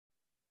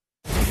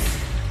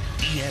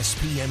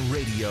ESPN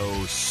Radio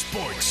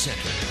Sports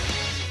Center.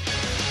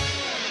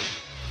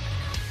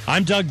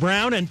 I'm Doug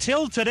Brown.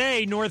 Until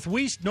today,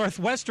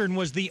 Northwestern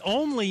was the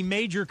only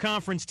major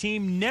conference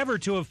team never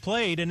to have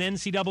played an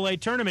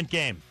NCAA tournament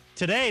game.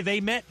 Today,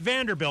 they met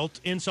Vanderbilt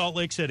in Salt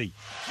Lake City.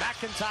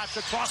 McIntosh, the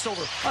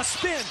crossover, a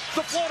spin,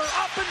 the floater,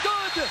 up and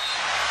good!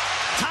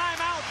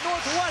 Timeout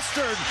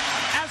Northwestern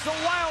as the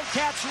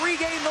Wildcats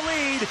regain the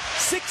lead,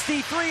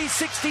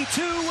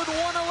 63-62 with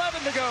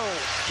 1:11 to go.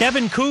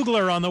 Kevin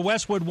Kugler on the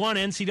Westwood One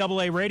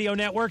NCAA radio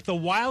network. The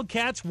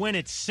Wildcats win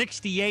at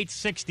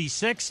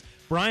 68-66.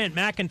 Bryant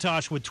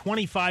McIntosh with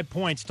 25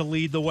 points to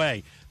lead the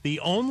way. The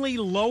only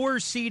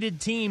lower-seeded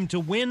team to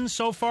win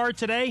so far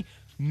today,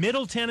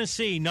 Middle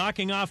Tennessee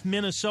knocking off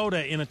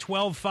Minnesota in a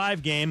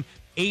 12-5 game,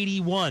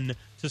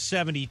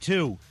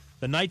 81-72.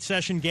 The night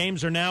session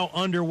games are now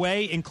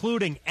underway,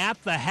 including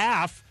at the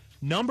half,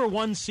 number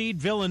 1 seed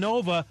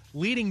Villanova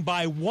leading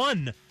by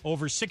 1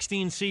 over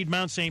 16 seed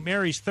Mount St.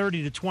 Mary's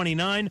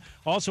 30-29.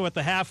 Also at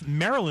the half,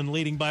 Maryland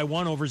leading by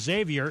 1 over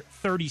Xavier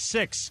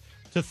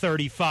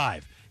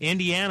 36-35.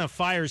 Indiana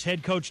fires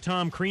head coach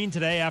Tom Crean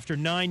today after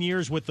 9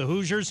 years with the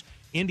Hoosiers.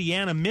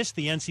 Indiana missed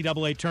the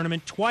NCAA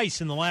tournament twice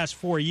in the last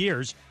 4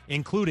 years,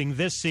 including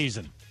this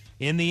season.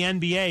 In the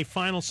NBA,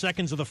 final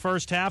seconds of the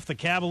first half, the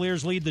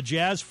Cavaliers lead the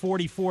Jazz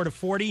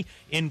 44-40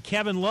 in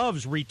Kevin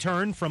Love's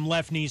return from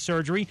left knee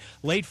surgery.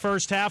 Late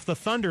first half, the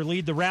Thunder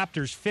lead the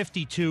Raptors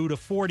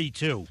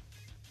 52-42.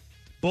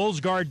 Bulls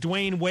guard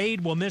Dwayne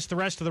Wade will miss the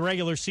rest of the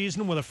regular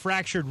season with a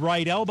fractured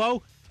right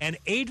elbow. And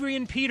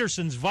Adrian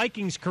Peterson's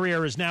Vikings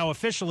career is now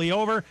officially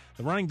over.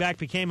 The running back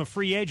became a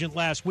free agent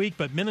last week,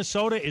 but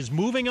Minnesota is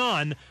moving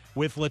on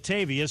with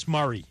Latavius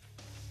Murray.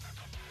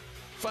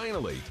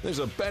 Finally, there's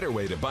a better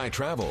way to buy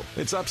travel.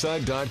 It's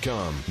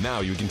Upside.com.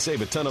 Now you can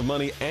save a ton of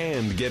money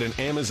and get an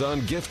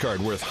Amazon gift card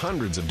worth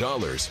hundreds of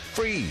dollars.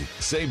 Free.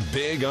 Save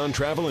big on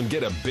travel and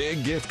get a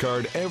big gift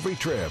card every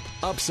trip.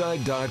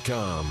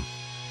 Upside.com.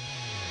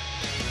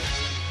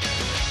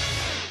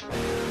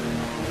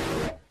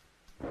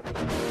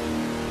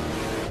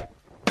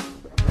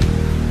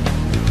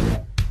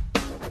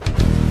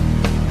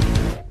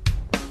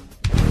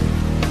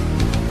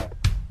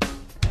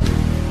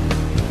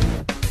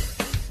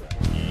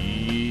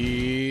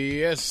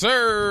 Yes,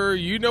 sir.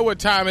 You know what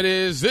time it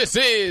is. This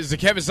is the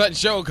Kevin Sutton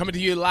Show coming to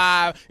you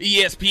live,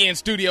 ESPN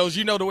Studios.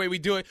 You know the way we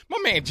do it. My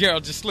man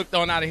Gerald just slipped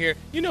on out of here.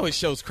 You know his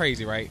show's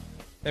crazy, right?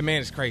 That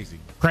man is crazy.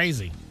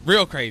 Crazy.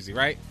 Real crazy,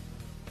 right?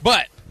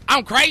 But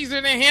I'm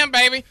crazier than him,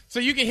 baby. So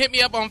you can hit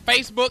me up on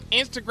Facebook,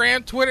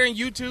 Instagram, Twitter, and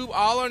YouTube,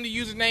 all under the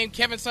username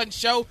Kevin Sutton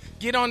Show.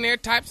 Get on there,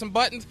 type some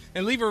buttons,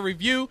 and leave a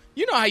review.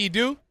 You know how you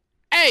do.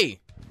 Hey,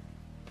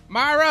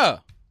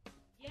 Myra.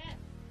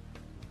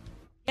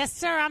 Yes,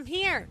 sir, I'm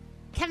here.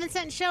 Kevin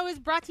Sutton Show is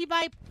brought to you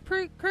by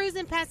Cruz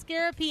and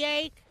Pesquera,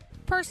 PA,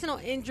 personal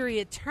injury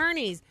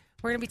attorneys.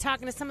 We're going to be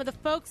talking to some of the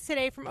folks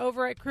today from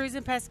over at Cruz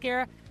and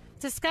Pesquera.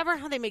 Discover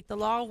how they make the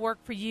law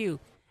work for you.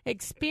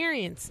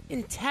 Experience,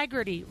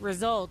 integrity,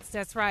 results.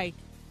 That's right.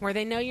 Where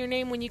they know your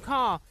name when you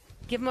call.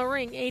 Give them a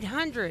ring,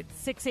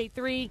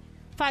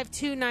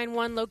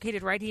 800-683-5291,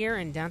 located right here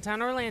in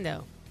downtown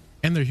Orlando.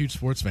 And they're huge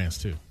sports fans,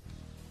 too.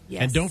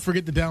 Yes. And don't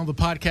forget to download the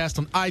podcast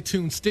on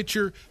iTunes,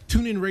 Stitcher,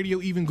 TuneIn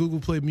Radio, even Google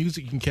Play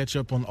Music. You can catch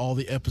up on all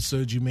the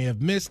episodes you may have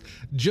missed.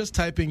 Just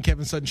type in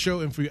Kevin Sutton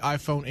Show, and for your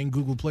iPhone and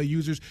Google Play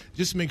users,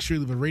 just make sure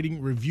you leave a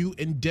rating, review,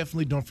 and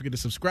definitely don't forget to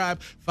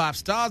subscribe. 5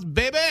 stars,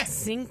 baby!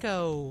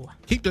 Cinco.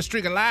 Keep the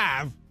streak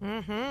alive.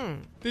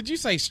 Mm-hmm. Did you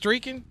say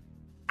streaking?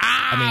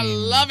 I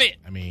love it.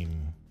 I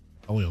mean,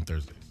 only on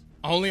Thursdays.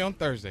 Only on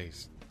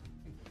Thursdays.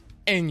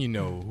 And you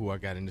know who I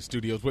got in the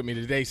studios with me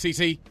today,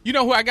 CC. You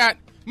know who I got?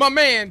 My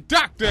man,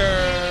 Dr.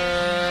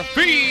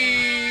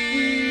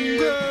 Fee.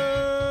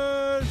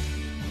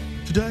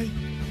 Today,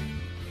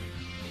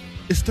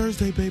 it's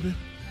Thursday, baby.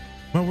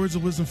 My words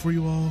of wisdom for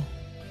you all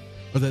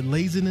are that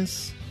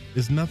laziness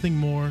is nothing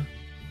more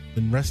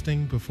than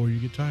resting before you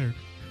get tired.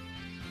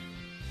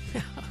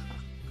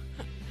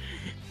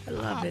 I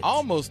love it. I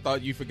almost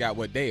thought you forgot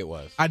what day it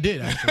was. I did,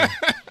 actually.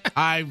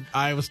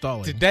 I was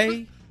stalling.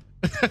 Today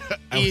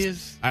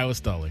I was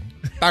stalling.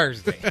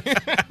 Thursday.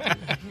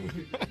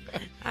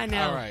 I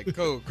know. All right,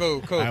 cool.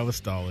 I was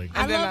stalling.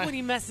 I love when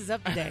he messes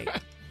up today.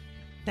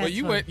 Well,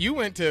 you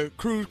went to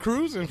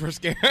cruising for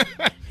scare.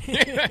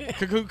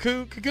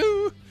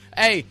 Cuckoo.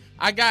 Hey,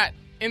 I got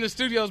in the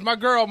studios my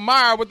girl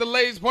Myra with the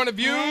ladies' point of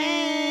view.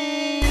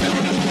 Hey.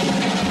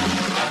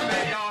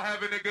 Y'all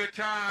having a good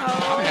time.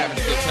 Oh, I'm having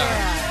a good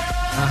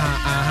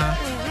time.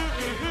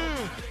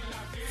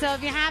 So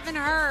if you haven't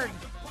heard,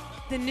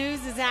 the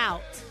news is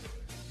out.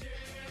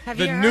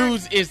 The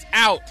news is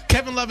out.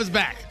 Kevin Love is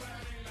back.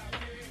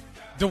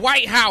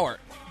 Dwight Howard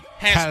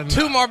has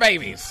 2 more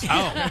babies.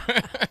 Oh.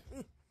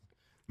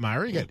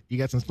 Myra, you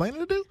got some explaining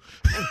to do?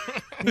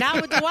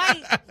 Not with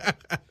Dwight.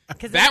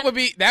 That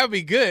would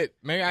be good.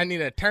 Maybe I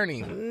need an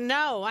attorney.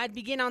 No, I'd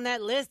begin on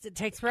that list. It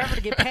takes forever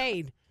to get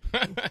paid.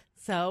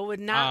 So it would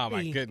not be. Oh,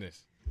 my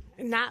goodness.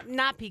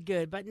 Not be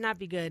good, but not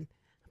be good.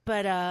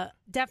 But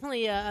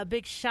definitely a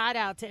big shout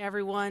out to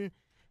everyone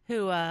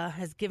who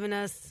has given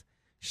us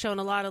shown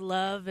a lot of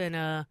love,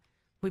 and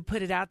we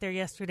put it out there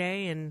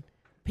yesterday, and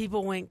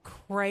people went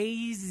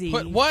crazy.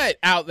 Put what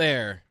out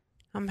there?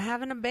 I'm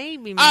having a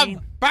baby, man.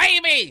 A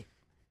baby.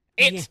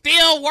 It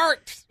still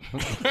works.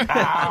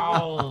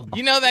 Ow.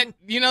 You know that.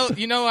 You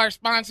know our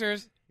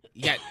sponsors.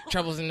 You got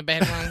troubles in the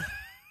bedroom.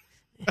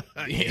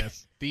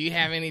 Yes. Do you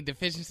have any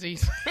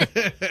deficiencies?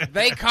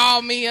 They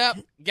called me up,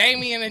 gave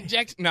me an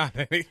injection. No.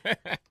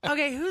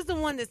 Okay, who's the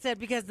one that said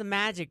because the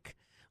Magic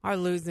are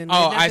losing?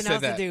 Oh, there's I nothing said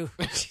else that. to do.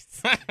 was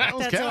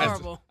That's Kevin.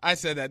 horrible. I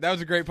said that. That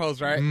was a great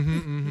post, right?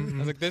 Mm-hmm. I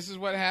was like, this is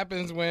what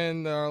happens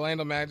when the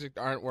Orlando Magic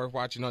aren't worth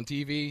watching on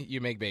TV.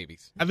 You make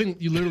babies. I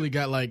think you literally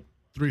got like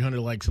 300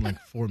 likes in like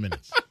 4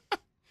 minutes.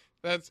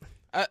 That's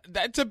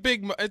a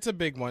big one. It's a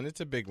big one.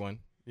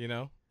 You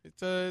know,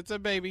 it's a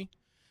baby.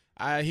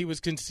 He was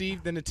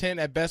conceived in a tent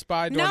at Best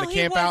Buy during the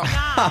camp out.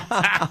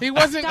 Not. He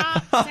wasn't.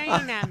 Stop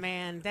saying that,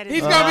 man. That is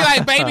He's gonna be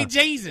like baby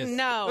Jesus.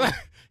 No.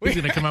 He's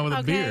going to come out with a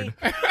Okay.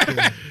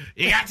 beard.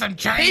 You got some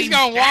change. He's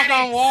gonna walk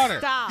on water.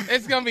 Stop.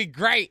 It's gonna be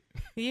great.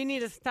 You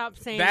need to stop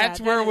saying That's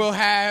that. where That we'll is-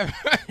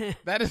 have.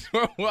 That is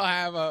where we'll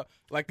have the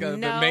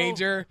No.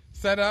 major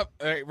set up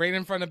right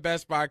in front of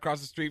Best Buy across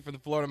the street from the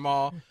Florida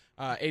Mall,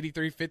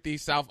 8350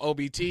 South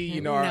OBT.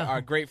 You know our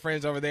great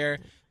friends over there.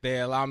 They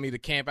allow me to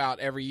camp out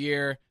every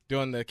year.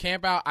 During the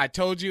camp out, I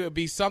told you it'd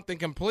be something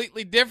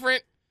completely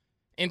different.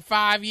 In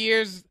 5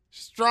 years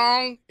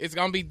strong, it's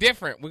gonna be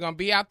different. We're gonna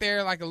be out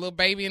there like a little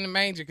baby in the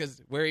manger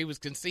because where he was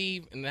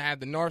conceived, and they had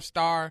the North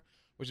Star,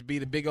 which would be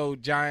the big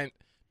old giant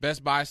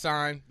Best Buy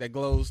sign that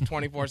glows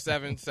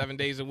 24/7, 7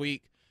 days a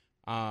week.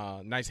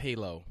 Nice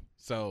halo.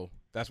 So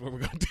that's what we're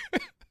gonna do.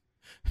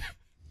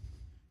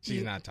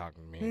 She's not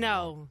talking to me.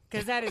 No,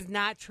 because that is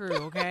not true,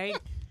 okay?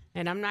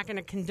 And I'm not going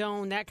to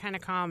condone that kind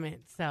of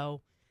comment.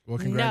 So, Well,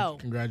 no.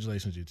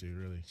 congratulations, you two,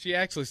 really. She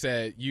actually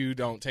said, you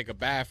don't take a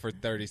bath for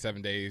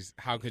 37 days.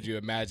 How could you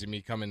imagine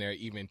me coming there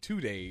even 2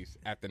 days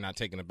after not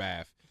taking a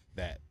bath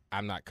that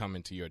I'm not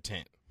coming to your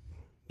tent?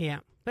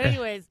 Yeah. But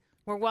anyways,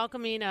 we're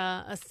welcoming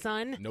a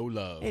son No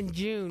love. in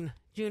June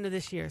of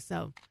this year.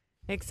 So,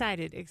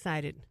 excited.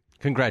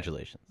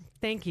 Congratulations.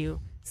 Thank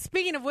you.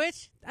 Speaking of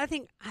which, I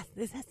think,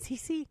 is that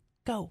CC?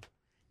 Go,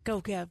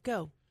 Kev,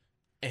 go.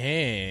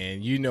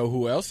 And you know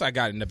who else I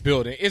got in the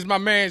building? Is my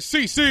man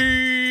CC.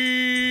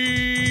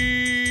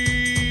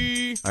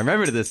 I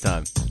remembered it this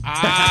time.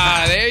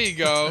 There you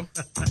go.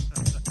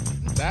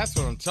 That's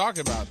what I'm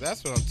talking about.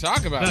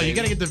 No, you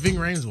got to get the Ving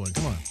Rhames one.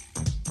 Come on.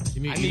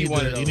 You need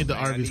one of those, you need the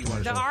man. I Arby's need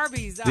one. commercial. The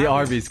Arby's. The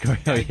Arby's. Oh,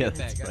 yeah,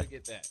 Gotta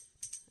get that.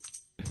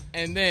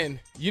 And then,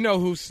 you know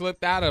who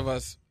slipped out of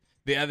us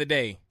the other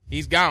day?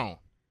 He's gone.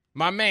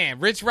 My man,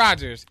 Rich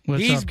Rogers.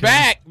 What's He's up, Kevin?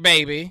 back,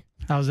 baby.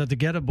 I was at the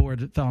Get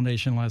Aboard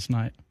Foundation last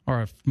night,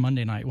 or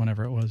Monday night,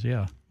 whenever it was.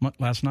 Yeah,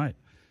 last night.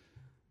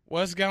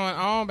 What's going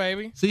on,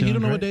 baby? See, you Doing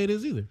don't know what great. day it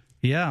is either.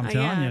 Yeah, I'm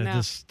telling yeah, you, no.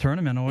 this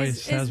tournament always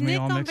Is has me Nick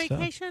all on mixed up.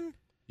 vacation?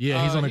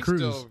 Yeah, he's on a He's cruise.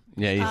 still-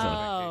 Yeah, he's on.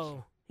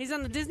 Oh, he's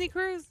on the Disney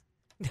cruise?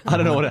 I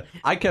don't know what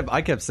I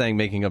kept saying,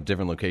 making up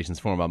different locations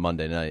for him on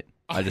Monday night.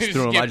 I just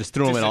threw him. I just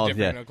threw him in all.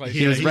 Yeah, different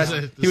he was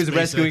Yeah, he was the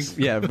rescuing. SpaceX.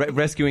 Yeah,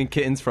 rescuing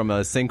kittens from a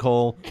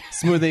sinkhole,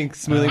 smoothing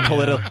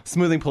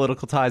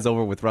political ties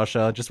over with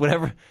Russia. Just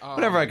whatever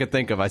I could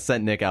think of. I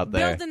sent Nick out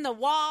there. Building the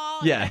wall.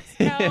 Yeah.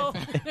 Mexico.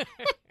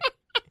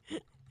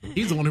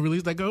 He's the one who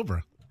released that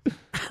Cobra.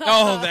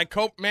 Oh, that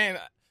Cobra, man.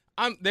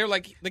 They're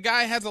like, the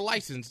guy has a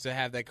license to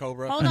have that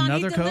Cobra. Hold on, he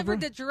Another delivered Cobra?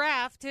 the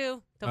giraffe,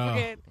 too. Don't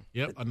forget.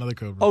 Yep, another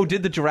Cobra. Oh,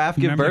 did the giraffe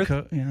give Remember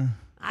birth? yeah.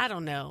 I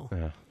don't know.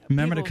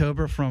 Remember the People-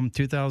 Cobra from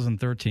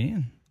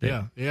 2013?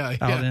 yeah.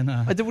 Out in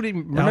I didn't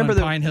even out remember in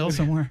the Pine Hill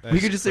somewhere. We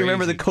could just say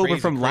remember the Cobra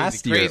from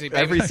last year. Crazy,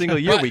 baby. Every single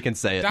year But, we can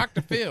say it.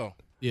 Dr. Phil,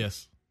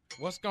 Yes.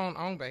 what's going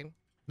on, baby?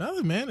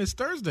 Nothing, man. It's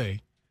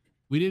Thursday.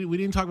 We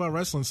didn't talk about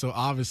wrestling, so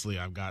obviously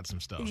I've got some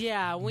stuff.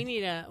 Yeah, we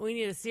need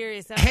a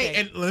serious update. Hey,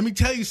 and let me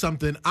tell you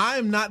something. I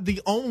am not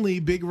the only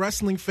big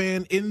wrestling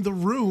fan in the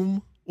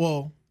room.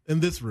 Well, in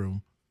this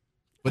room,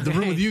 but the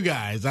room with you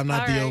guys, I'm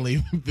not All the right.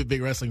 only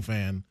big wrestling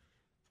fan.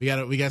 We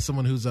got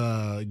someone who's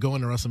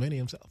going to WrestleMania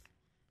himself.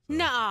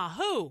 Nah,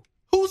 who?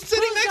 Who's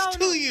sitting Who's next to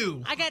going-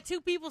 you? I got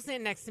two people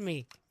sitting next to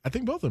me. I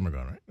think both of them are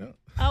going, right? Yeah.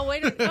 Oh,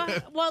 wait.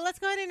 Well, let's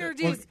go ahead and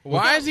introduce.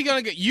 Why is he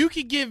going to get? You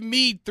could give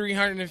me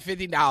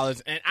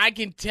 $350 and I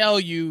can tell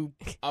you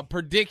a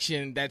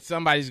prediction that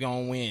somebody's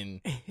going to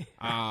win,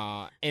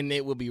 and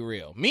it will be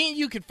real. Me and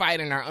you could fight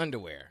in our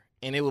underwear,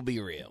 and it will be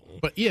real.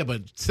 But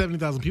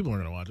 70,000 people are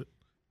going to watch it.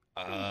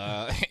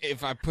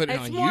 If I put it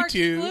It's on more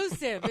YouTube.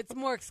 exclusive. It's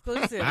more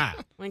exclusive Ah.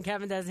 when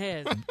Kevin does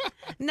his.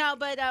 No,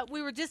 but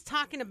we were just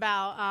talking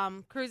about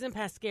Cruising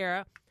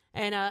Pesquera,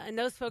 and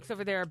those folks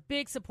over there are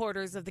big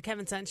supporters of the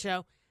Kevin Sutton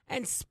Show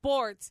and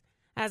sports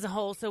as a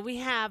whole. So we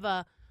have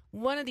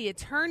one of the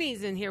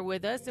attorneys in here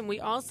with us, and we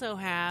also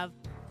have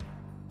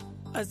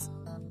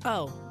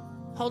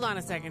hold on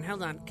a second.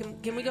 Hold on.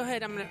 Can we go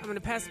ahead? I'm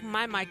gonna pass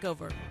my mic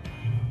over.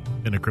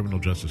 In the criminal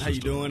justice How you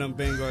system. doing? I'm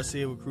Ben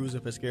Garcia with Cruz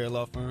and Pesquera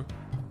Law Firm.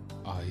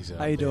 Oh, he's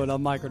How you doing?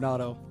 I'm Mike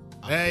Renato.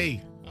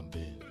 Hey. I'm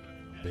big.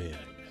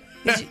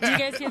 Did you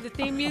guys hear the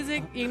theme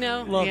music? You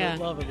know? Love yeah. it,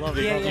 love it, love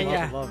it. Yeah, love yeah, it,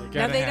 yeah. love it.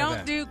 Now, they have don't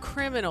that. do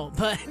criminal,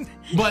 but...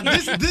 But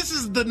this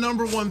is the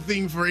number one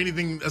thing for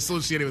anything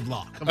associated with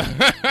law. Come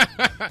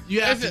on.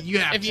 You have to.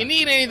 If you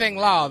need anything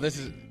law, this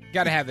is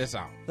got to have this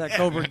on. That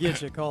Cobra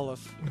gets you, call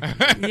us.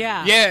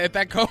 Yeah. Yeah, if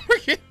that Cobra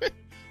gets it.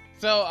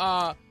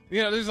 So,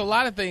 there's a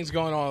lot of things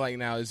going on right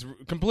now. It's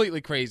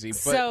completely crazy. But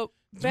So,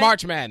 it's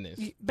March Madness.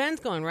 Ben's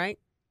going, right?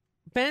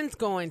 Ben's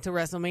going to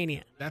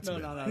WrestleMania. That's No,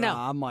 good. no, no, No. no.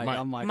 I'm Mike. Mike.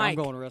 I'm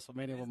going to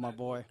WrestleMania with my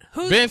boy.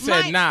 Ben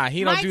said, Mike- nah,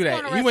 he don't Mike's do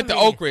going that. He went to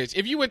WrestleMania. Oak Ridge.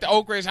 If you went to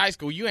Oak Ridge High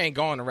School, you ain't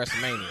going to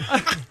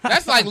WrestleMania.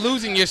 That's like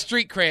losing your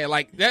street cred.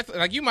 Like that's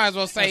like you might as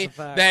well say That's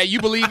a fact. that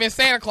you believe in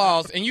Santa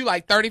Claus and you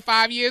like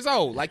 35 years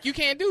old. Like you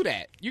can't do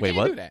that. You Wait, can't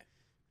what? do that.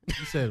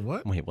 You said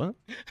what? Wait, what?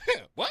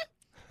 What?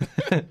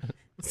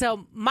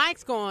 So,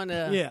 Mike's going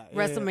to Yeah,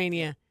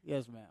 WrestleMania.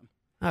 Yes, ma'am.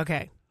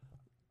 Okay.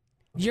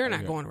 You're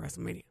not going to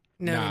WrestleMania.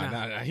 No, no.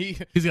 Nah. He's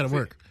got to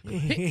work.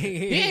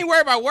 He ain't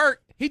worried about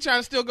work. He trying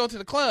to still go to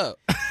the club.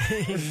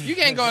 You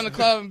can't go in the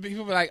club and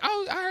people be like,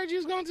 "Oh, I heard you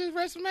was going to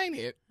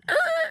WrestleMania."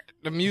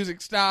 The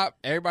music stop.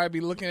 Everybody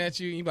be looking at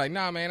you. You be like,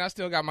 "Nah, man, I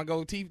still got my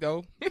gold teeth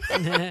though."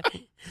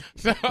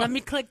 So, Let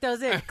me click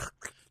those in.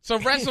 so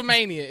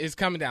WrestleMania is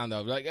coming down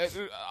though. Like,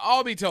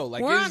 all be told,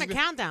 like We're it on a is-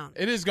 countdown.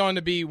 It is going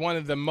to be one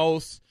of the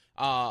most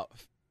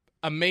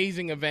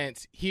amazing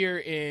events here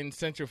in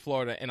Central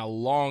Florida in a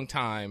long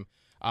time.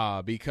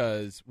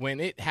 Because when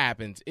it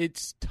happens,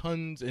 it's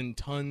tons and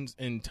tons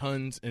and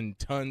tons and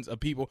tons of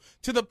people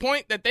to the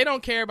point that they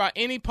don't care about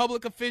any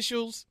public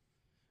officials.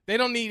 They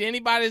don't need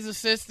anybody's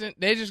assistant.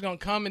 They're just going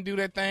to come and do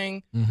their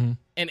thing,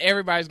 and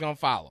everybody's going to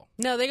follow.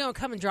 No, they're going to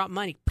come and drop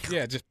money.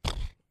 Yeah, just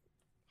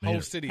whole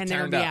city And they're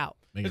turned going to be up. out.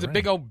 There's a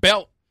big old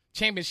belt,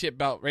 championship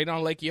belt, right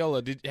on Lake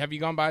Eola. Have you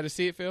gone by to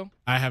see it, Phil?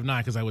 I have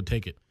not because I would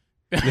take it.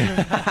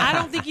 I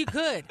don't think you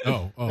could.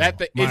 Oh,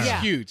 It's Yeah.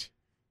 huge.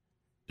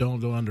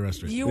 Don't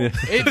underestimate.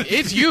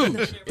 It's huge.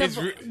 The It's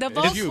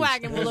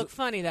Volkswagen huge. will look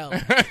funny, though.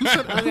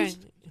 Okay.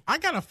 I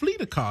got a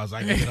fleet of cars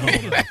I can get a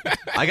hold of.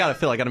 I got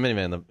a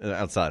minivan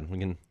outside. We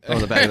can throw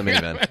in the back of the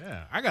minivan.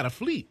 Yeah, I got a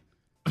fleet.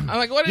 I'm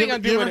like, what are they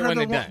going to do with it when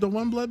they're done? The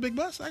One Blood Big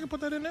Bus? I can put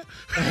that in there.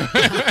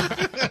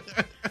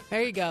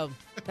 There you go.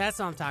 That's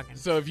what I'm talking.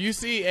 So if you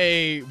see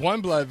a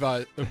One Blood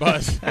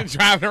bus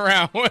driving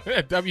around with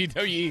a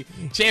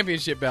WWE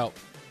Championship belt,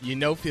 you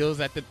know Phil's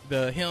at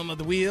the helm of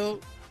the wheel.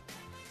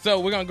 So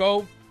we're going to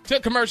go to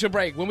commercial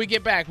break. When we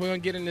get back, we're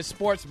going to get into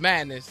sports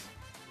madness.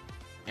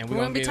 And we're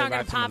going to be get talking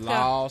about some Popka.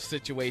 law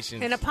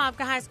situations. In a Popka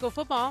high school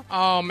football.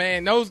 Oh,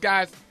 man, those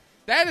guys,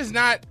 that is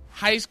not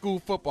high school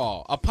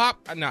football.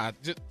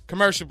 Just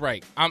commercial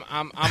break. I'm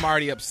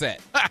already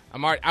upset.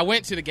 I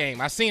went to the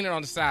game. I seen it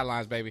on the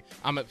sidelines, baby.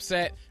 I'm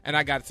upset, and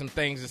I got some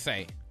things to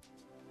say.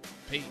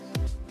 Peace.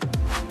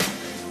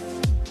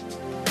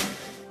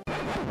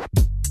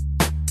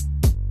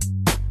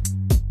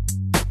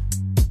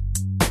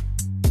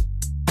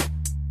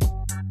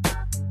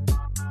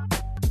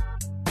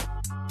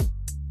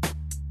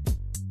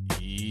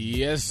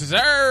 Yes,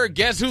 sir.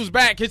 Guess who's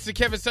back? It's the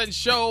Kevin Sutton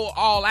Show.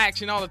 All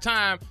action all the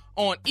time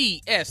on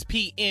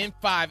ESPN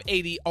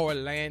 580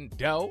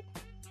 Orlando.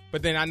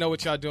 But then I know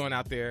what y'all doing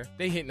out there.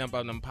 They hitting up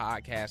on them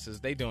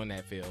podcasters. They doing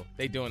that, Phil.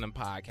 They doing them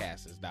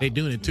podcasters, dog. They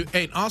doing it too.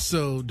 Hey, and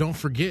also, don't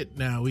forget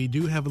now, we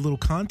do have a little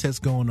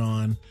contest going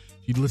on.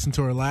 If you listen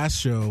to our last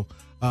show,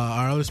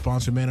 our other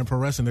sponsor, Man of Pro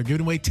Wrestling, they're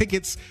giving away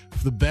tickets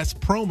for the best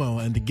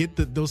promo. And to get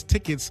those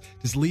tickets,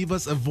 just leave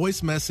us a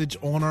voice message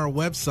on our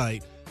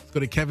website. Go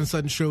to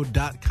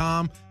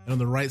kevinsuttonshow.com, and on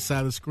the right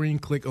side of the screen,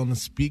 click on the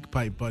speak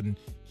pipe button.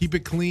 Keep it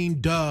clean,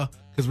 because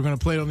we're going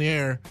to play it on the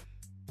air.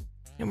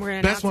 And we're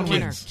going to Best announce one the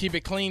winner. wins. Keep it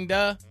clean,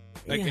 duh.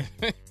 Like, Yeah. is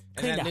Clean,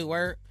 that a duh. new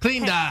word?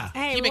 Clean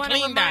Hey, Keep we it want to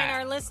clean, remind duh.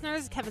 our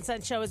listeners, Kevin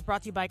Sutton Show is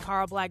brought to you by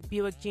Carl Black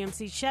Buick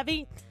GMC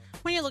Chevy.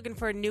 When you're looking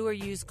for a new or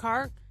used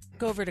car,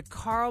 go over to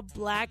Carl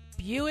Black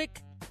Buick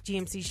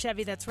GMC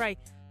Chevy. That's right.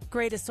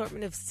 Great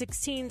assortment of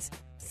 16s,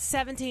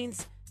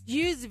 17s,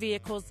 used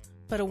vehicles,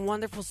 but a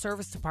wonderful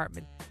service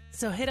department.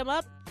 So hit them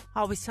up.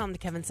 Always tell them the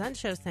Kevin Sutton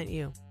Show sent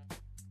you.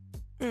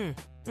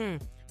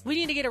 We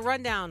need to get a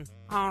rundown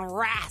on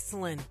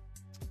wrestling.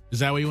 Is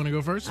that where you want to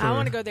go first? I or-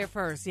 want to go there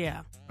first,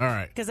 yeah. All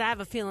right. Because I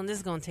have a feeling this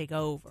is going to take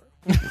over.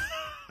 And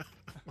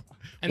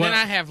Well- then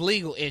I have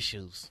legal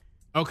issues.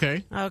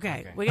 Okay.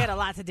 Okay. We got a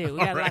lot to do. We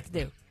got a lot to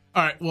do.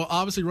 All right. Well,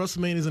 obviously,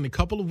 WrestleMania is in a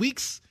couple of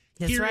weeks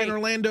That's here right. in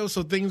Orlando,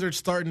 so things are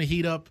starting to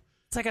heat up.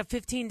 It's like a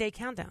 15-day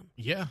countdown.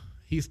 Yeah.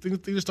 Things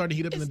are starting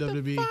to heat up in the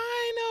WWE.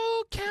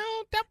 Final countdown.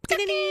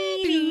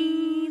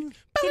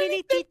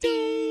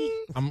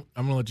 I'm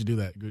gonna let you do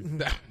that.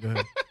 Good. Go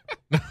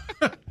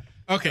ahead.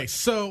 Okay,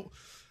 so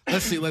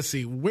let's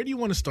see. Where do you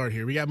want to start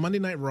here? We got Monday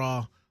Night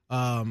Raw.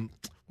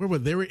 Where were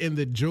they? Were in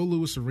the Joe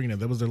Louis Arena.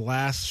 That was their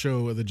last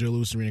show at the Joe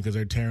Louis Arena because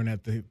they're tearing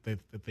the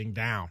thing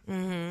down.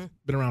 Mm-hmm.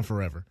 Been around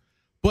forever.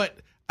 But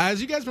as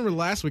you guys remember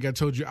last week, I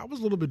told you I was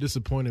a little bit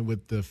disappointed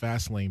with the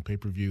Fastlane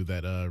pay-per-view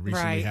that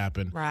recently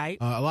happened. Right.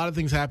 A lot of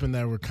things happened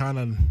that were kind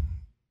of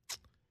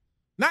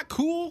not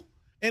cool.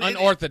 And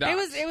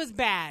Unorthodox. It was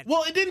bad.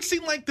 well, it didn't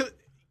seem like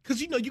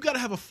because, you got to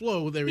have a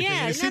flow with everything.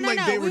 Yeah, and it seemed like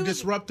no. they were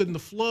disrupting the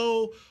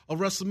flow of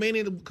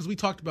WrestleMania because we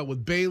talked about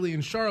with Bayley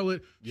and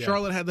Charlotte. Yeah.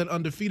 Charlotte had that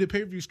undefeated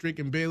pay-per-view streak,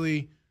 and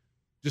Bayley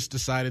just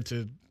decided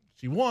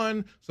she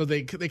won. So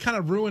they kind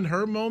of ruined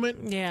her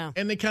moment. Yeah.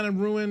 And they kind of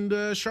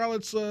ruined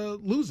Charlotte's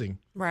losing.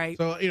 Right.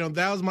 So,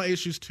 that was my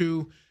issues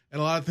too. And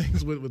a lot of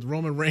things with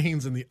Roman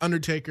Reigns and The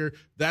Undertaker.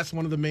 That's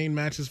one of the main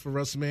matches for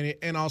WrestleMania.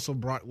 And also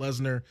Brock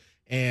Lesnar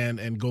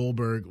and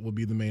Goldberg will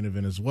be the main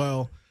event as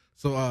well.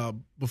 So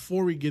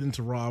before we get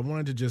into Raw, I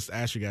wanted to just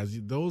ask you guys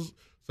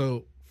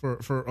for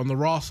on the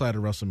Raw side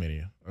of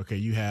WrestleMania, okay,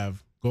 you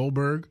have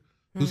Goldberg,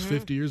 who's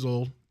 50 years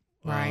old,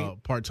 right,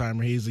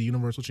 part-timer. He's the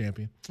Universal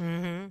Champion.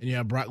 And you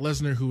have Brock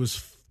Lesnar, who is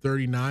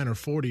 39 or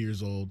 40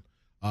 years old,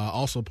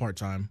 also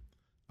part-time.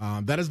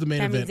 That is the main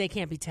event. That means they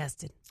can't be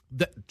tested.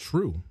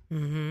 True.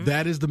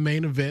 That is the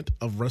main event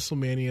of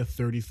WrestleMania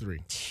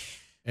 33.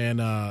 And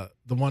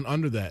the one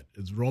under that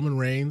is Roman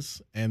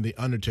Reigns and The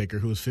Undertaker,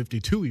 who is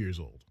 52 years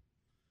old.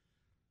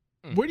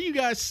 Where do you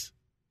guys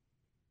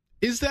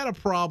 – is that a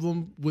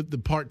problem with the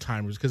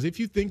part-timers? Because if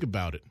you think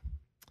about it,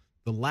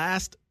 the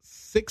last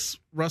 6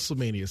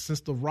 WrestleManias since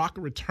The Rock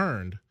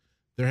returned,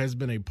 there has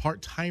been a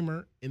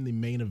part-timer in the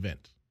main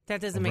event. That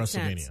doesn't make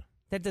sense.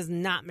 That does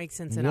not make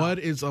sense at all. What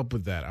is up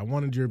with that? I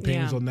wanted your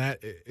opinions on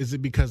that. Is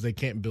it because they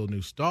can't build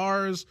new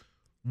stars?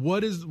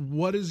 What is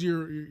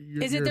your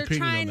Is it they're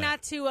trying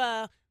not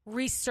to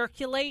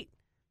recirculate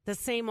the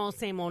same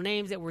old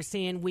names that we're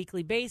seeing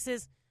weekly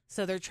basis?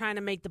 So they're trying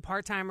to make the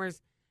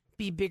part-timers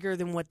be bigger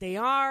than what they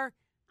are.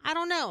 I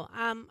don't know.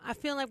 I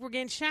feel like we're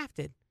getting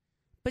shafted.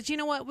 But you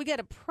know what? We got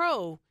a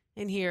pro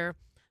in here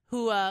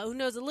who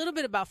knows a little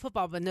bit about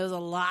football but knows a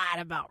lot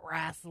about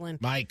wrestling.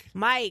 Mike.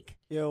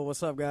 Yo,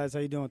 what's up, guys?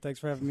 How you doing? Thanks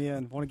for having me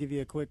in. I want to give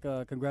you a quick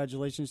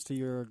congratulations to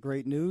your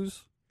great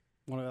news.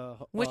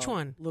 Which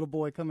one? Little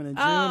boy coming in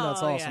June.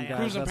 That's awesome, guys.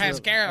 Cruising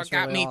Pesquera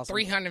got really me awesome.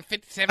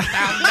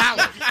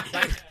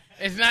 $357,000.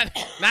 It's not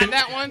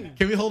that one.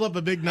 Can we hold up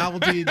a big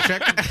novelty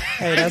check?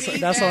 Hey,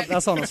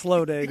 that's on a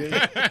slow day, dude.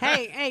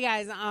 hey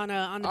guys, on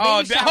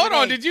the hold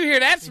on, did you hear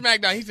that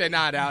SmackDown? He said,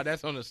 "Nah,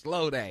 that's on a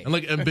slow day." And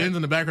look, and Ben's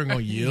in the background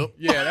going, "Yep,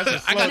 yeah, that's a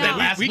slow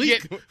day.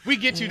 We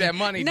get you that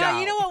money. No,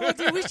 dog. You know what we'll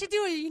do? We should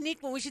do a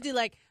unique one. We should do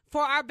like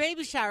for our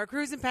baby shower,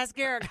 Cruising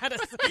Pesquera got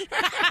us.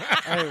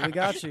 Hey, we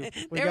got you.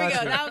 There we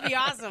go. That would be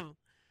awesome.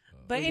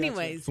 But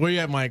anyways, where you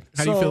at, Mike?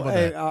 How do you feel about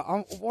that?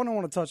 I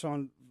want to touch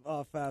on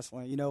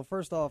Fastlane.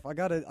 First off, I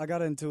got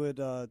into it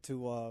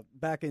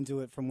back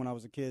into it from when I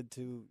was a kid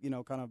to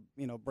kind of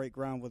break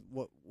ground with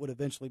what would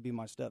eventually be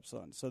my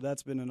stepson. So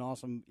that's been an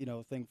awesome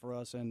thing for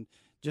us, and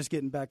just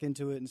getting back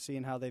into it and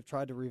seeing how they've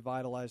tried to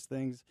revitalize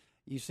things.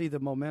 You see the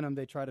momentum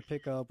they try to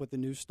pick up with the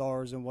new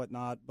stars and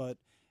whatnot. But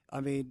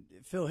I mean,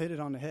 Phil hit it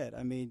on the head.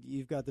 I mean,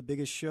 you've got the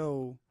biggest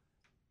show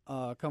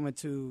coming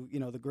to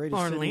the greatest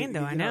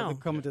Orlando. city, I know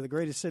coming to the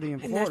greatest city in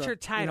and Florida. That's your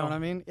title. You know what I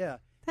mean? Yeah.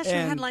 That's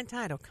your headline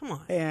title. Come on.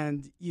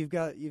 And you've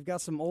got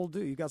some old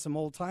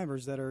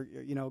timers that are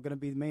going to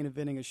be main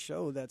eventing a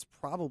show that's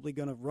probably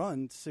going to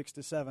run 6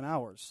 to 7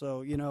 hours.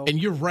 So and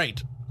you're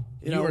right.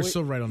 You are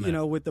so right on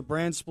that. With the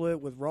brand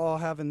split, with Raw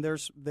having their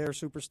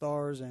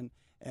superstars and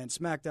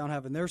SmackDown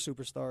having their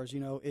superstars,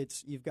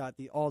 you've got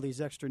all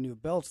these extra new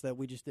belts that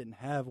we just didn't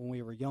have when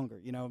we were younger.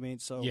 You know what I mean?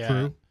 So yeah.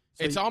 True.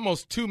 So it's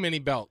almost too many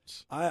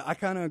belts. I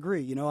kind of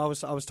agree. I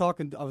was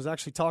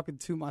actually talking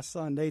to my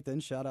son Nathan.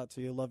 Shout out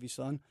to you, love you,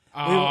 son.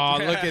 Oh,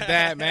 look at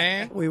that,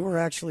 man. We were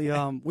actually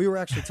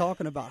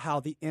talking about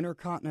how the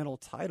Intercontinental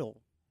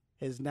title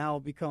has now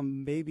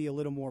become maybe a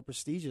little more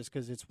prestigious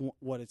because it's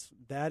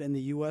that and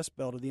the U.S.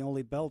 belt are the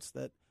only belts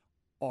that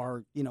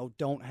are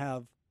don't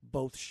have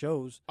both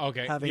shows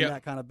having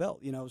that kind of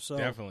belt. So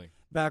definitely.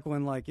 Back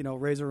when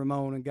Razor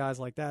Ramon and guys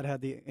like that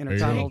had the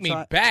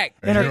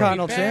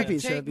Intercontinental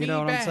Championship, you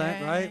know what I'm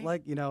saying, right?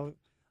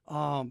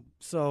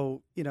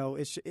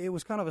 It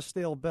was kind of a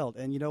stale belt,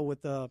 and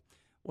with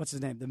what's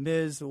his name, the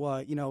Miz, the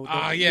way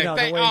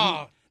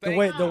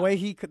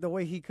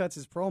he cuts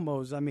his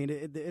promos, I mean,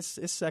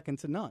 it's second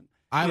to none.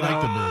 I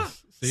like the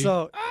Miz. See?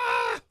 So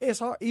it's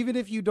hard, even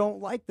if you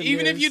don't like the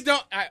Even Miz, if you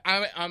don't,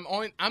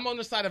 I'm on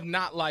the side of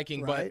not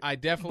liking, right? but I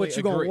definitely but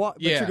you're agree.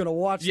 But you're gonna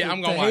watch. Yeah,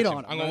 I'm gonna watch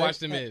him. I'm gonna watch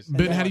the Miz.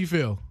 Ben, how do you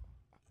feel?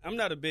 I'm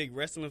not a big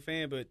wrestling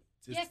fan, but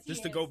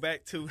just to go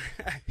back to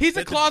he's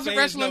a closet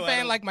wrestling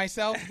fan like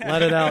myself.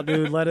 Let it out,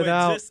 dude. Let it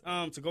out. Just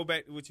to go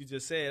back to what you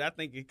just said, I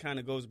think it kind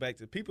of goes back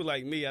to people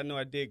like me. I know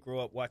I did grow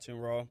up watching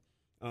Raw.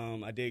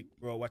 I did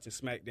grow up watching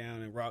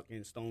SmackDown, and Rock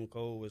and Stone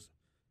Cold was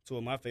two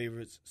of my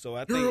favorites. So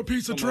I think you're a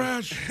piece of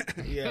trash.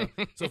 Yeah.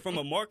 So from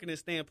a marketing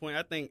standpoint,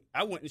 I think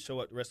I wouldn't show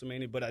up to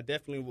WrestleMania, but I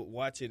definitely would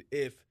watch it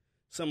if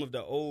some of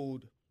the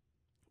older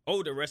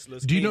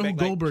wrestlers. Do you know who back,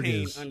 Goldberg like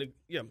is? Goldberg,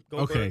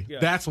 okay, yeah.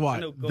 that's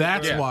why.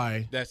 That's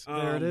why.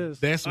 There it is.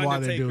 That's why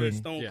they're doing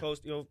Stone Cold,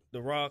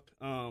 The Rock,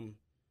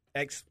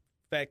 X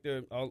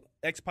Factor,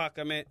 X Pac.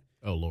 I meant.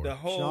 Oh Lord.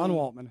 Sean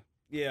Waltman.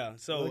 Yeah.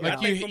 So I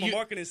think from a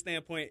marketing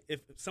standpoint, if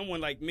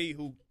someone like me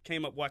who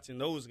came up watching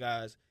those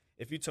guys,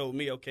 if you told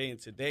me, okay, in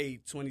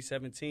today,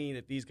 2017,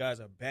 if these guys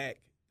are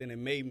back, then it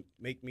may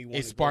make me want.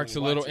 It sparks a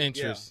little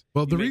interest.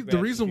 Well, the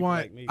reason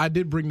why I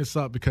did bring this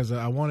up because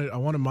I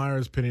wanted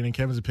Myra's opinion and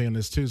Kevin's opinion on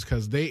this too is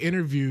because they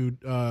interviewed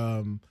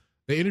a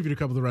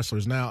couple of the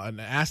wrestlers now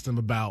and asked them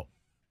about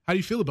how do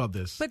you feel about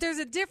this. But there's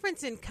a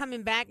difference in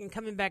coming back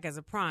as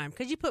a prime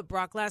because you put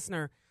Brock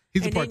Lesnar.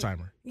 He's a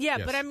part-timer. Yeah,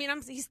 yes. but I mean,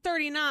 he's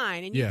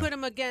 39, and you put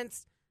him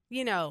against,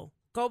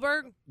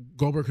 Goldberg.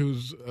 Goldberg,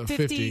 who's 50.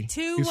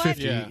 52. He's what?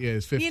 50. Yeah,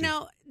 he's 50.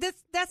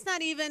 That's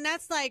not even.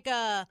 That's like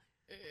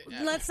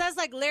that's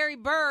like Larry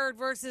Bird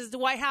versus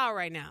Dwight Howard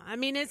right now. I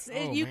mean,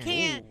 you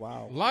can't. Ooh,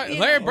 wow.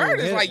 Larry Bird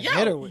is like,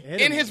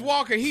 in his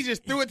walker, he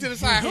just threw it to the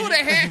side. Who the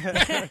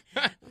heck?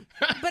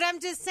 But I'm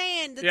just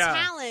saying the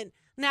talent.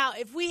 Now,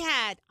 if we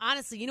had,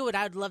 honestly, you know what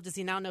I would love to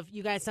see? Now, I don't know if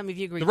you guys, some of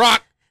you agree.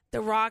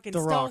 The Rock and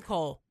Stone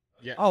Cold.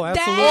 Yeah. Oh,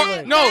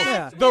 absolutely.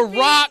 The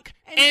Rock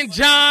and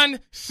John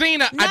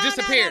Cena. No, I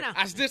disappeared. no.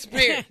 I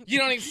disappeared. You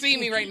don't even see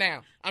me right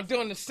now. I'm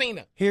doing the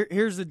Cena.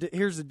 Here's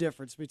the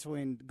difference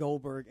between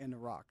Goldberg and The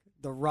Rock.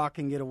 The Rock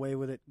can get away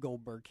with it.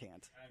 Goldberg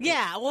can't.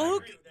 Yeah. Well,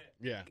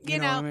 you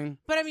know what I mean?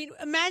 But I mean,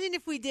 imagine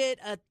if we did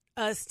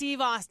a Steve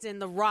Austin,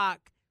 The Rock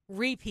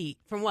repeat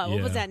from what?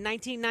 What was that?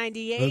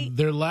 1998.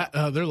 Their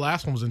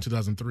last one was in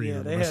 2003. Yeah,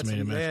 they had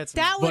some.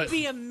 That would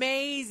be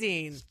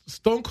amazing.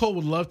 Stone Cold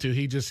would love to.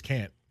 He just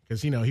can't.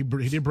 Because,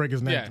 he did break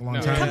his neck a long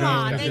time ago. Come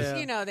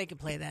on. They could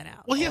play that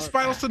out. Well, he has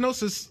spinal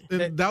stenosis.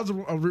 That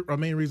was a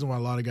main reason why a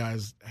lot of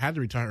guys had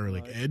to retire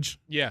early. Edge.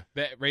 Yeah,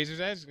 that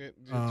Razor's Edge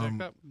checked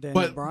up.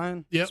 Daniel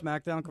Bryan,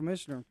 SmackDown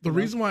commissioner. The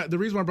reason why I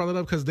brought that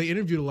up because they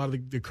interviewed a lot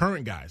of the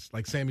current guys,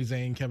 like Sami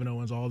Zayn, Kevin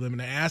Owens, all of them, and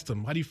they asked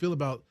them, how do you feel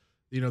about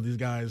these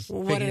guys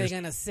what are they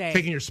going to say?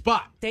 Taking your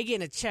spot. They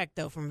getting a check,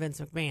 though, from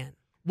Vince McMahon.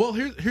 Well,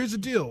 here's the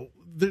deal.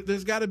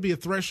 There's got to be a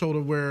threshold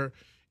of where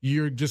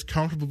you're just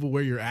comfortable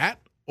where you're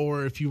at,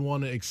 or if you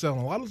want to excel.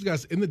 And a lot of those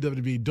guys in the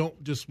WWE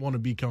don't just want to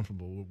be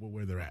comfortable with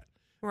where they're at.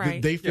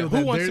 Right. They feel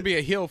who wants to be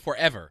a heel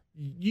forever?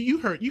 You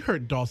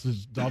heard Dolph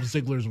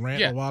Ziggler's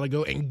rant a while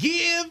ago, and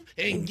give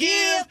and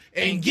give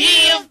and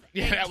give.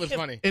 Yeah, that was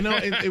funny. And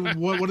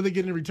what do they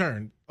get in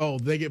return? Oh,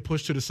 they get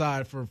pushed to the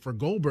side for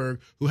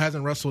Goldberg, who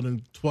hasn't wrestled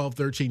in 12,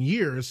 13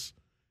 years,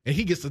 and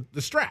he gets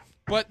the strap.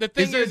 But the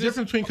thing is there a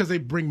difference between because they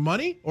bring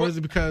money, or is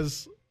it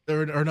because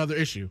or another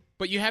issue?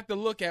 But you have to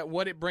look at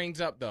what it brings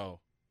up, though.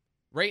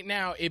 Right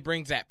now, it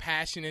brings that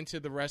passion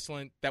into the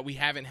wrestling that we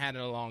haven't had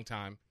in a long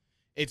time.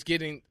 It's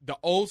getting the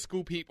old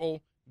school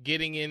people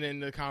getting in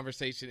the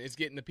conversation. It's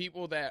getting the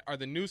people that are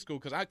the new school,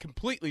 because I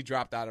completely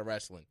dropped out of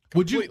wrestling.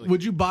 Completely.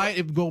 Would you buy it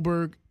if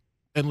Goldberg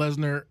and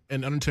Lesnar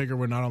and Undertaker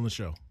were not on the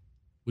show?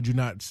 Would you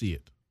not see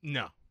it?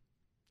 No.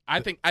 I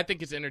think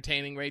it's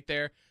entertaining right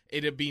there.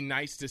 It'd be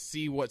nice to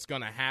see what's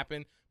going to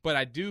happen. But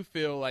I do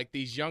feel like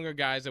these younger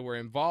guys that were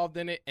involved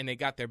in it and they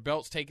got their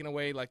belts taken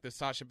away, like the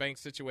Sasha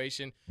Banks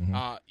situation,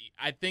 I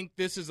think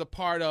this is a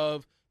part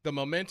of the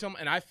momentum,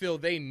 and I feel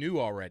they knew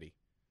already.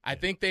 I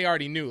think they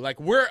already knew. Like,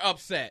 we're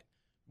upset,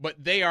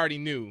 but they already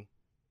knew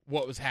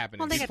what was happening.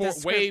 Well, they got the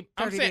script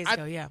 30 days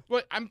ago, yeah.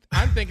 But I'm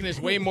thinking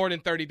it's way more than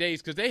 30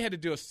 days because they had to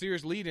do a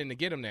serious lead-in to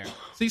get them there.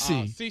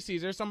 CC,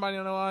 is there somebody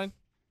on the line?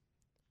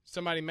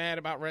 Somebody mad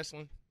about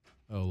wrestling?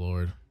 Oh,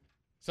 Lord.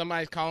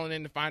 Somebody's calling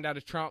in to find out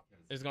if Trump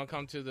is going to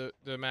come to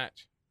the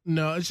match.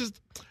 No, it's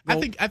just I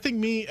think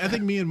me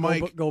and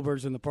Mike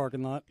Goldberg's in the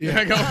parking lot.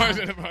 Yeah, Goldberg's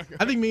in the parking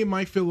lot. I think me and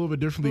Mike feel a little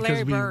bit differently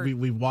because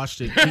we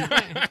watched it.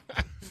 I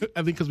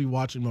think because we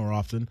watch it more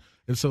often,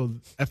 and so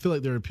I feel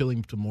like they're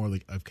appealing to more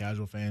like of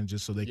casual fans,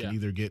 just so they can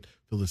either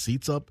fill the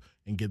seats up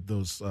and get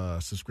those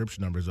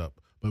subscription numbers up.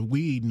 But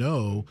we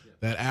know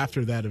that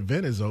after that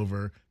event is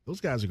over, those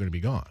guys are going to be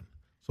gone.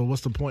 So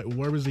what's the point?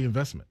 Where was the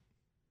investment?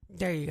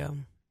 There you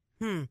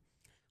go.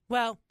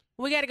 Well,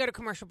 we got to go to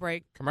commercial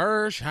break.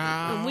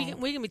 And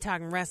we can be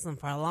talking wrestling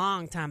for a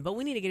long time, but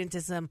we need to get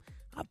into some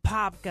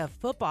Popka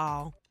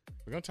football.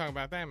 We're going to talk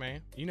about that,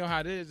 man. You know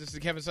how it is. This is the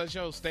Kevin Sutton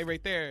Show. Stay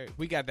right there.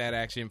 We got that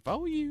action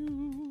for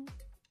you.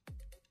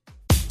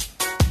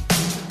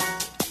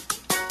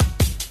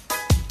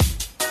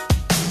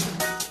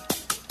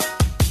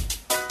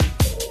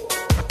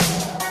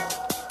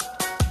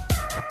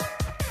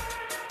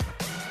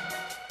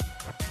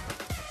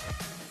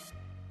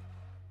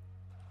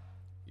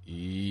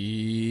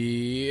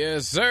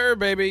 Yes, sir,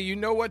 baby. You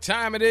know what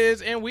time it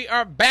is, and we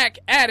are back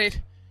at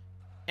it.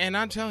 And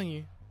I'm telling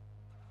you,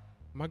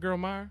 my girl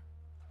Myra,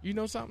 you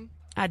know something?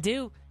 I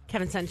do.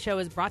 Kevin Sutton Show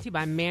is brought to you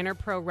by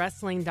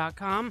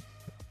ManorProWrestling.com.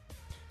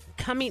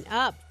 Coming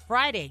up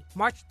Friday,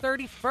 March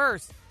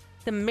 31st,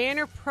 the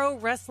Manor Pro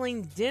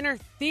Wrestling Dinner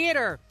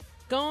Theater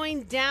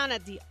going down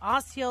at the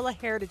Osceola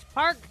Heritage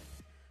Park.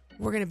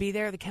 We're going to be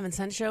there, the Kevin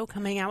Sutton Show.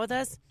 Come hang out with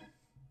us.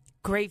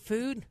 Great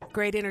food,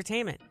 great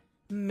entertainment.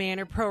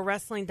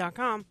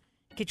 ManorProWrestling.com.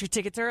 Get your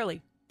tickets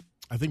early.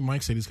 I think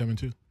Mike said he's coming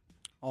too.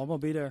 Oh, I'm going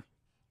to be there.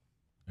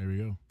 There we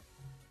go.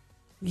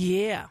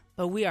 Yeah,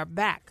 but we are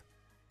back.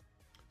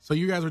 So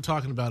you guys were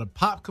talking about a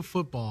Popka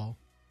football,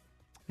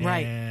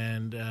 right?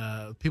 And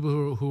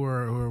people who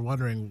are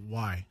wondering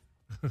why.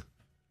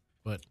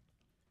 But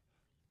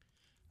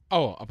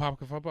a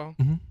Popka football?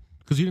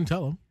 Because you didn't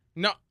tell them.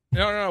 No.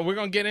 We're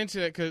gonna get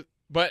into it because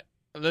But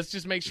let's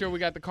just make sure we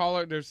got the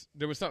caller.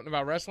 There was something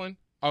about wrestling.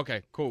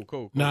 Okay,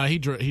 cool. Nah, he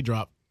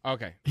dropped.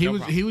 Okay, he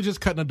was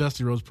just cutting a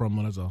Dusty Rose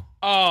promo. That's all.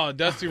 Oh,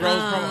 Dusty Rose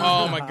promo.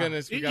 Oh my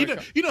goodness. You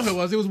know who it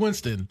was? It was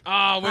Winston.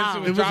 Oh,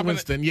 Winston. It was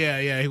Winston.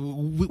 Yeah.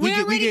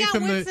 We gave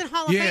him Winston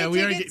Hall of Fame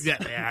tickets?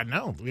 I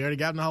know. We already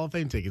got him the Hall of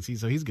Fame tickets.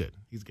 So he's good.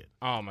 He's good.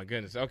 Oh my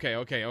goodness. Okay.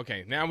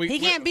 Now he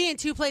can't be in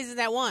two places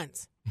at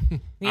once. You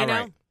all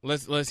know.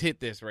 Right. Let's hit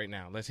this right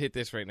now.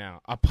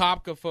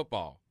 Apopka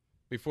football.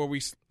 Before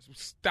we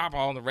stop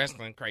all the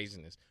wrestling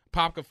craziness,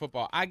 Apopka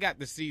football. I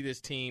got to see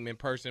this team in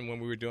person when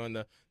we were doing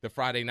the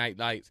Friday night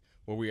lights,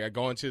 where we are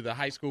going to the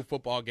high school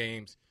football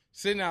games,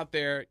 sitting out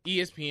there,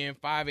 ESPN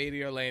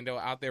 580 Orlando,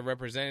 out there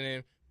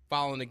representing,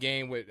 following the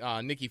game with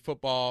Nicky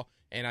Football,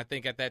 and I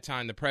think at that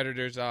time the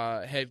Predators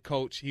head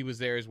coach, he was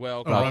there as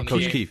well.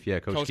 Coach Keefe, yeah,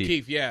 Coach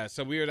Keefe, yeah.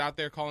 So we were out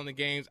there calling the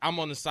games. I'm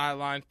on the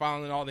sideline,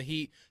 following all the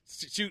heat,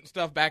 shooting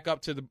stuff back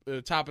up to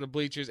the top of the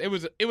bleachers. It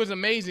was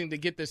amazing to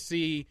get to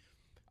see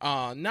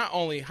not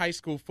only high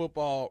school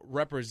football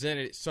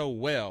represented so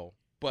well,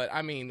 but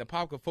I mean the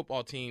Apopka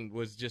football team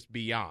was just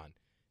beyond.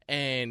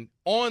 And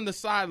on the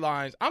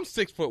sidelines, I'm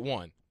 6'1".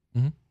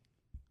 Mm-hmm.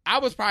 I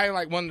was probably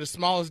like one of the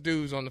smallest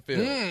dudes on the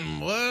field.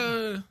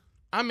 What?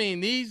 I mean,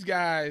 these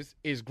guys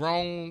is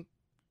grown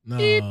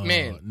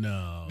men.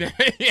 No.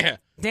 Yeah.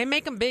 They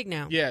make them big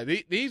now. Yeah,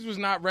 these was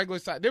not regular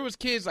size. There was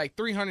kids like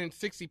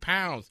 360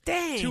 pounds.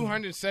 Dang.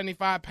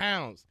 275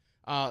 pounds.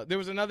 There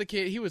was another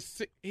kid. He was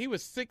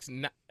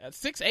 6'8".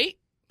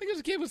 I think it was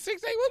a kid with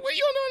 6'8". What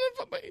you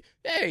doing?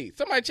 Hey,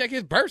 somebody check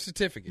his birth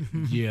certificate.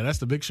 Yeah, that's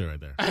the big show right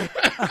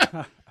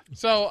there.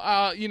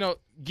 So,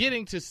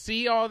 getting to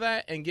see all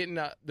that and getting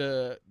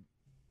the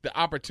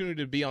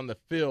opportunity to be on the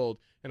field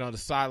and on the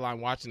sideline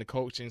watching the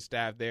coaching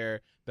staff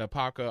there, the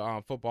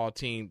Apopka football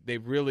team, they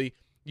really,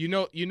 you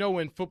know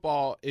when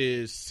football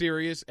is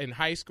serious in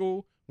high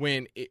school,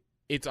 when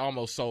it's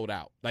almost sold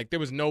out. Like there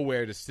was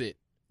nowhere to sit.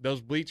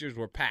 Those bleachers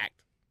were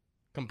packed,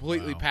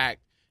 completely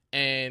packed,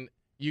 and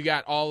you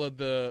got all of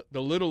the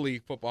Little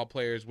League football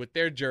players with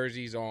their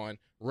jerseys on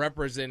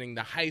representing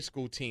the high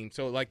school team.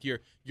 So, like,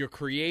 you're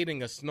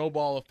creating a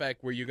snowball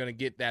effect where you're going to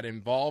get that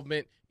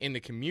involvement in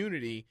the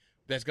community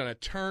that's going to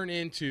turn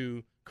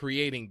into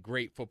creating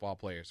great football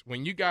players.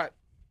 When you got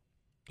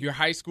your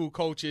high school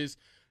coaches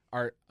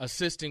are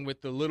assisting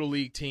with the Little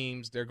League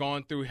teams, they're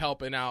going through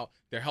helping out,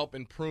 they're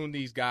helping prune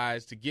these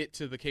guys to get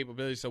to the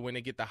capability so when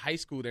they get to high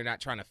school, they're not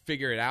trying to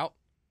figure it out.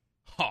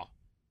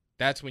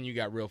 That's when you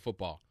got real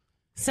football.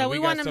 So we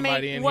want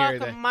to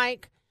welcome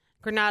Mike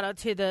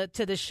Granado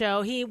to the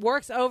show. He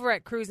works over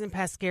at Cruz and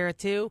Pesquera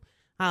too.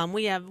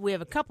 We have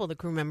a couple of the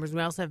crew members.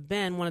 We also have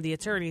Ben, one of the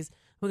attorneys.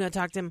 We're going to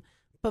talk to him.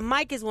 But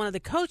Mike is one of the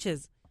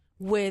coaches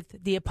with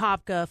the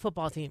Apopka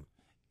football team.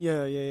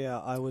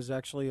 Yeah. I was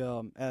actually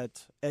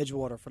at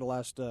Edgewater for the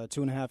last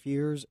 2.5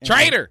 years.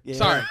 Traitor! Yeah,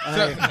 sorry.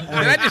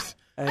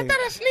 Did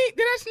I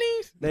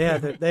sneeze? They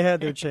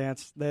had their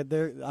chance.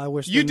 I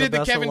wish you them did the the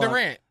best Kevin of luck.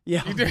 Durant.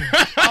 Yeah. You did.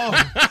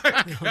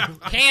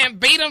 Can't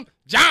beat him,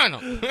 John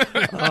him.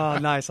 Oh,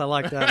 nice. I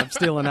like that. I'm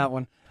stealing that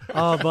one.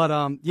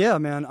 Yeah,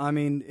 man. I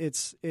mean,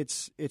 it's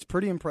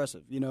pretty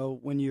impressive. You know,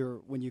 when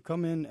you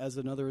come in as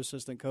another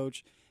assistant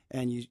coach,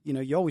 and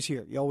you always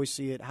hear it, you always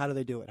see it. How do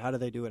they do it? How do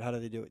they do it? How do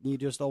they do it? And you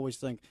just always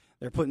think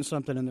they're putting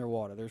something in their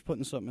water. They're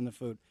putting something in the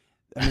food.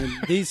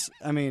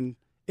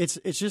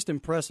 It's just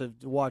impressive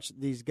to watch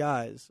these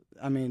guys.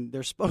 I mean,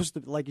 they're supposed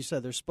to, like you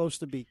said, they're supposed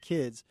to be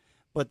kids,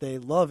 but they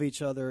love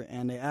each other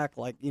and they act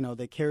like,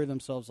 they carry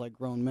themselves like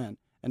grown men.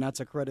 And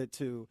that's a credit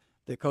to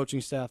the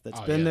coaching staff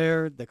that's been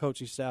there, the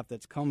coaching staff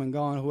that's come and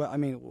gone.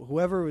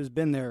 Whoever has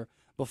been there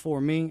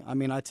before me,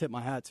 I tip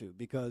my hat to,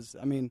 because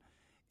in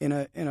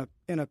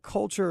a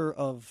culture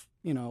of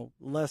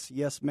less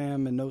yes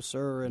ma'am and no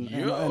sir and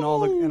all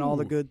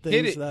the good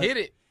things hit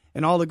it.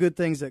 And all the good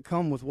things that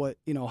come with what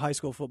high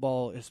school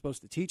football is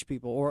supposed to teach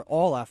people, or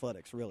all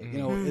athletics really.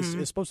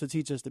 It's supposed to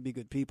teach us to be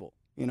good people,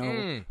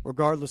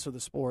 regardless of the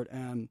sport.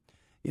 And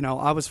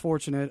I was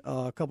fortunate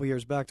a couple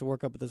years back to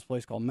work up at this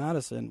place called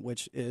Madison,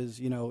 which is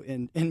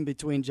in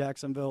between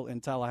Jacksonville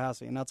and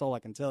Tallahassee, and that's all I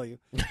can tell you.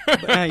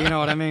 But, you know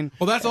what I mean?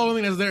 Well, that's the only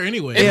thing that's there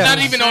anyway. It's not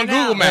even on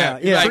Google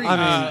Maps.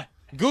 Yeah.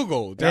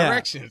 Google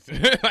directions.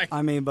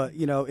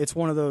 It's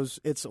one of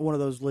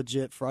those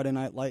legit Friday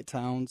night light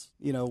towns,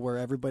 where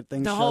everybody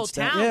thinks the whole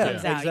town comes out.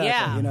 Exactly.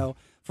 Yeah.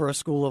 For a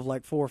school of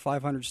like 400 or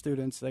 500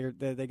 students, they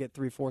get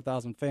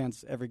 3,000-4,000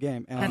 fans every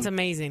game. And, that's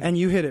amazing. And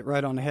you hit it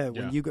right on the head.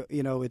 When you go,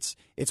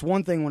 it's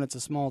one thing when it's a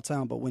small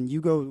town, but when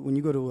you go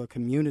to a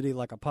community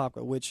like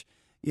Apopka, which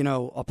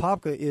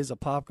Apopka is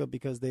Apopka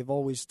because they've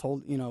always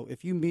told,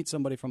 if you meet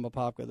somebody from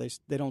Apopka,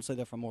 they don't say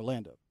they're from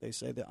Orlando. They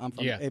say that I'm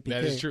from APK.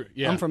 That is true.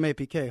 Yeah. I'm from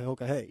APK,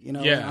 Hoka Hey.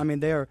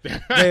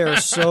 They are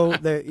so,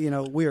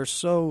 we are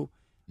so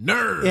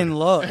nerd in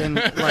love.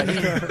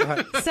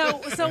 Right.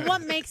 So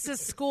what makes the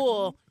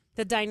school,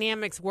 the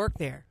dynamics work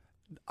there?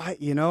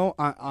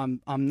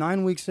 I'm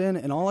 9 weeks in,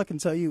 and all I can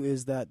tell you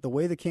is that the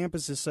way the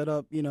campus is set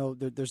up,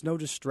 there's no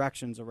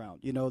distractions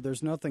around.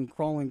 There's nothing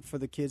crawling for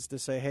the kids to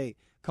say, "Hey,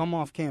 come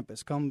off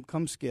campus,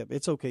 come skip.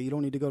 It's okay. You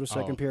don't need to go to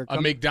second period.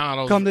 A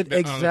McDonald's, come to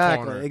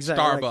exactly.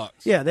 Starbucks. Like,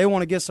 yeah, they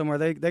want to get somewhere.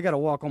 They got to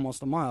walk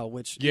almost a mile,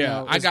 which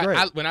is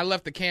great. When I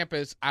left the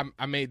campus,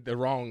 I made the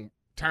wrong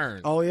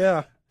turn. Oh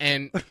yeah.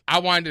 And I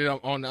winded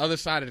up on the other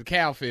side of the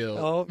cow field.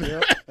 Oh,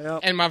 yeah.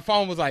 And my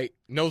phone was like,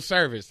 no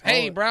service.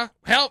 Hey, bro,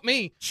 help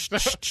me.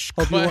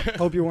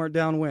 Hope you weren't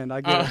downwind.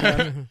 I get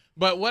it.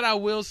 But what I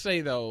will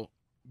say, though,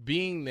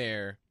 being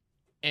there,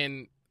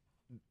 and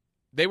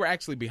they were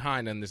actually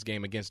behind on this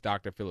game against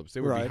Dr. Phillips.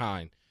 They were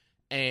behind.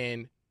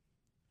 And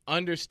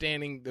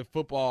understanding the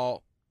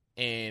football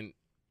and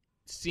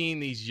seeing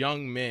these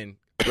young men,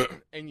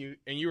 and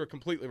you were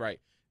completely right,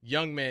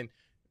 young men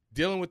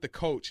dealing with the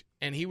coach,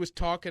 and he was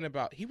talking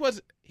about he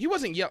wasn't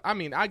yelled. I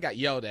mean, I got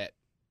yelled at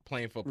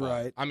playing football.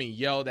 Right. I mean,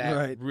 yelled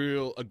at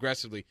real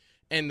aggressively.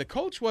 And the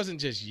coach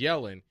wasn't just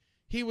yelling.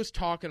 He was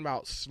talking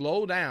about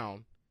slow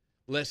down.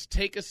 Let's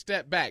take a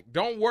step back.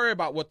 Don't worry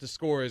about what the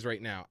score is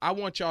right now. I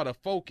want y'all to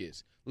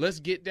focus. Let's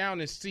get down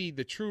and see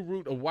the true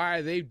root of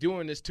why they're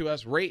doing this to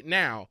us right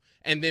now.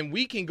 And then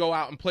we can go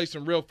out and play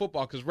some real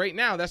football, because right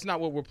now that's not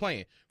what we're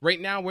playing.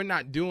 Right now we're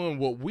not doing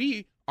what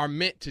we are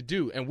meant to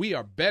do, and we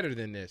are better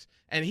than this.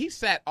 And he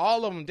sat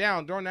all of them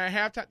down during that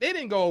halftime. They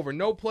didn't go over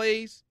no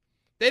plays.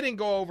 They didn't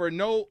go over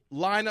no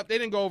lineup. They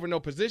didn't go over no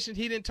position.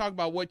 He didn't talk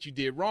about what you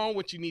did wrong,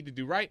 what you need to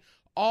do right.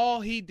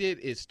 All he did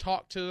is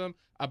talk to them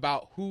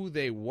about who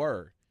they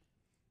were.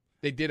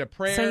 They did a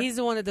prayer. So he's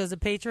the one that does the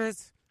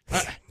Patriots?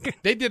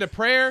 They did a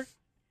prayer,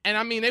 and,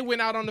 I mean, they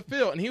went out on the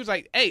field. And he was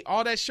like, hey,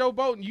 all that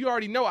showboating, you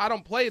already know I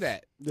don't play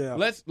that. Yeah.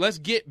 Let's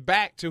get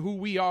back to who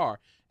we are.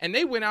 And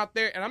they went out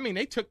there, and, I mean,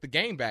 they took the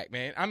game back,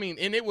 man. I mean,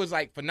 and it was,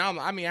 like,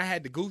 phenomenal. I mean, I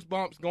had the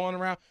goosebumps going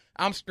around.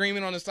 I'm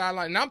screaming on the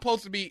sideline, and I'm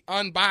supposed to be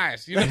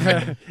unbiased. You know what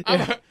I'm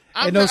saying?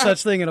 Ain't no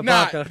such thing in a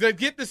podcast. To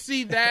get to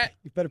see that.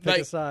 You better pick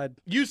a side.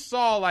 You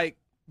saw, like,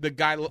 the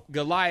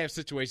Goliath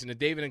situation, the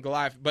David and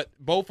Goliath, but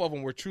both of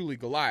them were truly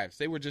Goliaths.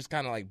 They were just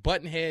kind of like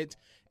button heads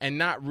and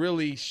not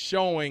really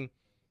showing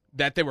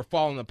that they were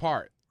falling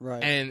apart.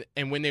 Right.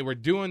 And when they were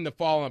doing the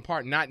falling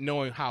apart, not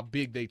knowing how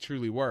big they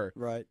truly were,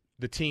 right,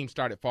 the team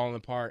started falling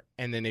apart,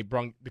 and then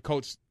the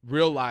coach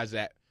realized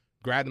that,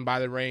 grabbed them by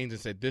the reins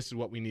and said, this is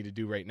what we need to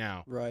do right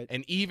now. Right.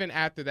 And even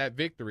after that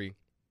victory,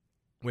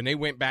 when they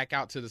went back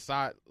out to the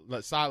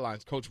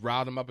sidelines, coach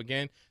riled them up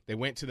again. They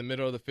went to the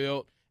middle of the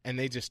field, and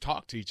they just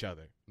talked to each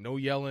other. No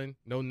yelling,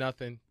 no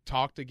nothing.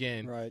 Talked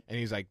again. Right. And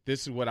he's like,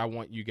 this is what I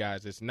want you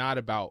guys. It's not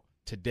about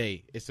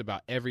today. It's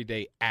about every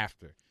day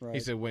after. Right. He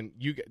said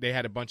they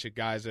had a bunch of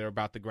guys that are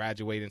about to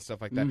graduate and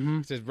stuff like that. Mm-hmm.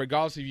 He says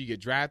regardless if you get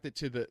drafted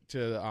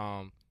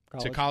to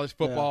college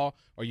football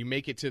or you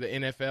make it to the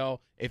NFL,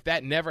 if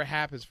that never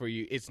happens for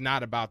you, it's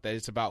not about that.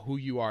 It's about who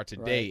you are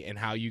today and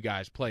how you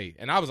guys play.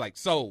 And I was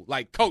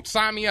like, coach,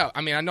 sign me up.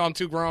 I mean, I know I'm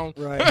too grown.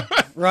 Right.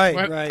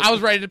 Right. I was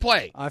ready to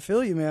play. I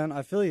feel you, man.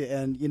 I feel you.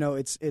 And,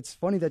 it's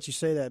funny that you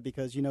say that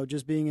because,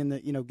 just being in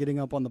the, getting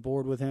up on the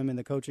board with him in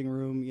the coaching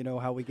room,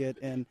 how we get.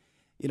 And,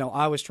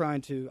 I was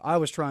trying to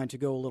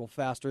go a little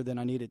faster than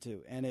I needed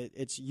to. And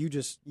it's you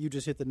just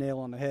hit the nail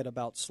on the head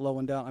about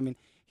slowing down. I mean,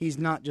 he's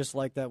not just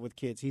like that with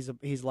kids.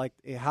 He's like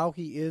how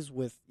he is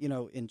with,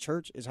 in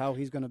church is how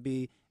he's going to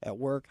be at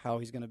work, how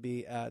he's going to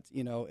be at,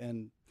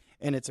 and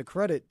it's a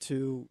credit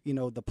to,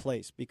 the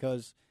place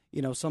because,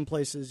 some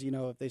places,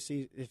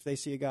 if they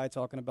see a guy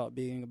talking about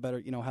being a better,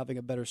 having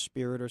a better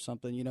spirit or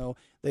something,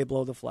 they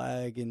blow the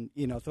flag and,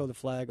 throw the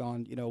flag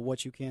on,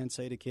 what you can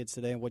say to kids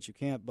today and what you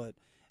can't. But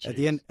at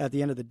the end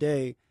of the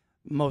day,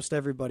 most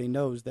everybody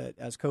knows that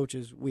as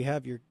coaches, we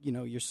have your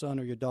son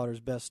or your daughter's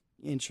best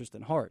interest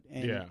in heart,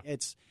 and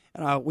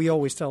we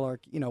always tell our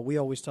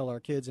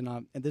kids,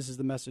 and this is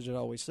the message that I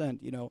always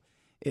send.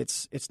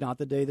 It's not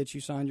the day that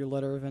you sign your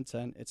letter of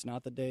intent. It's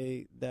not the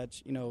day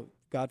that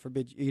God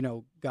forbid,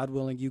 God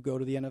willing, you go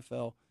to the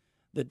NFL.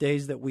 The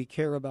days that we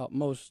care about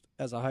most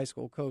as a high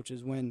school coach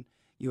is when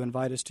you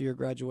invite us to your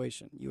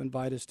graduation, you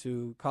invite us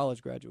to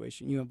college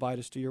graduation, you invite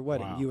us to your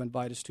wedding, you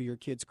invite us to your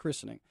kid's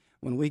christening.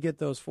 When we get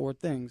those four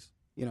things,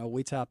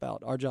 we tap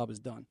out. Our job is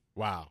done.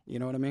 Wow. You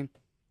know what I mean?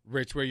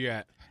 Rich, where you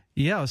at?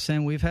 Yeah, I was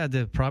saying we've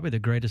had probably the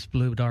greatest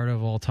blue dart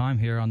of all time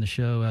here on the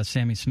show,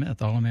 Sammy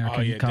Smith,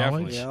 All-American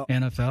college,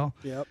 NFL.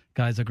 Yep.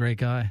 Guy's a great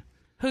guy.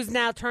 Who's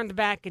now turned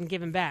back and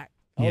given back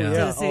to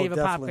the city of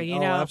definitely.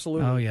 Apopka,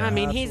 absolutely. Oh, yeah. I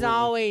mean,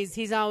 absolutely.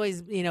 he's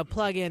always,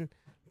 plugging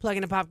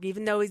Apopka,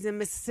 even though he's in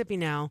Mississippi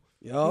now.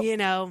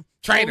 Yep.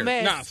 Traitor.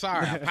 No,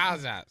 sorry. I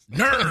apologize.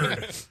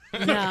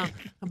 No.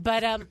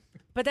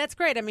 But that's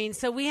great. I mean,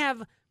 so we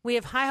have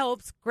high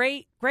hopes,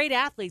 great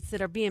athletes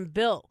that are being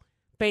built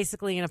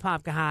basically in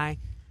Apopka High.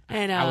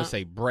 And I would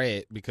say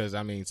bread because,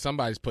 I mean,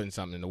 somebody's putting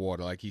something in the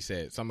water. Like he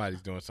said, somebody's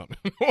doing something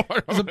in the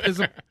water. Is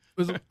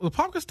the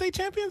Apopka state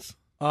champions?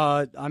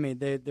 I mean,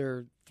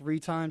 they're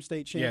 3-time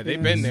state champions. Yeah,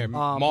 they've been there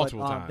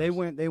multiple times. They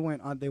won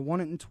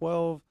it in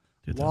 12,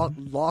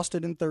 lost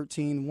it in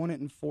 13, won it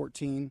in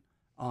 14.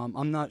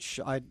 I'm not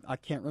sure. I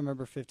can't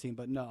remember 15,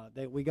 but no,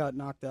 we got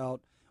knocked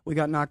out. We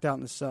got knocked out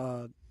in this.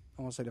 I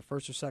want to say the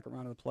first or second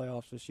round of the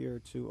playoffs this year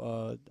to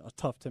a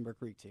tough Timber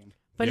Creek team.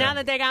 But now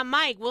that they got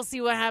Mike, we'll see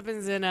what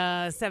happens in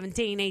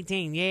 17,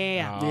 18.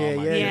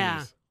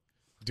 Yeah.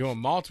 Doing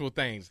multiple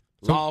things.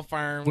 So law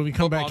firm. When we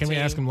come back, can we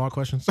team. ask him law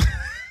questions?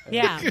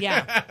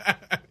 Yeah.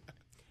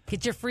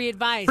 Get your free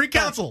advice. Free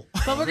counsel.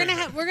 But we're gonna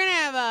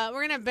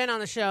have Ben on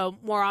the show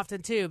more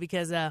often too,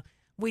 because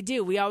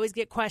we always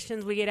get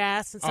questions, we get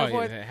asked and so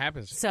forth. Yeah, it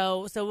happens.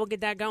 So we'll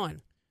get that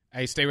going.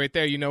 Hey, stay right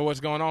there. You know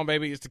what's going on,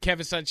 baby. It's the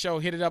Kevin Sutton Show.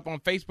 Hit it up on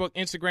Facebook,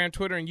 Instagram,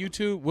 Twitter, and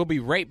YouTube. We'll be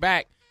right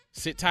back.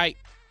 Sit tight.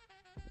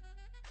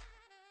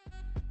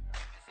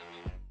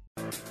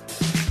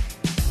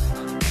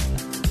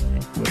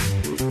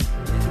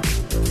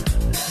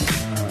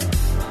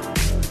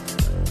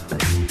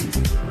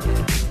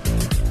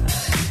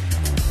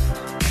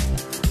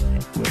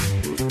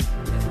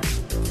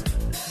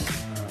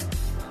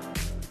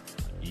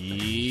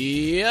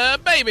 Yeah,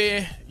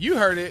 baby. You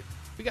heard it.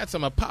 We got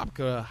some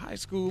Apopka High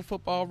School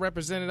football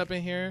represented up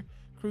in here.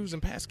 Cruz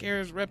and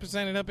Pesquera's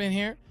represented up in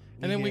here.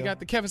 And then we got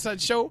the Kevin Sutton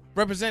Show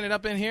represented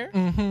up in here.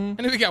 Mm-hmm. And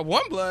then we got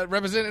One Blood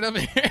represented up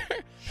in here.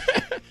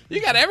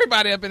 You got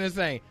everybody up in this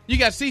thing. You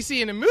got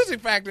CC and the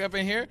Music Factory up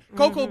in here.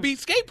 Cocoa Beach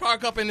Skate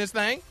Park up in this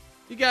thing.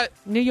 You got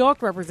New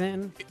York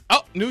representing.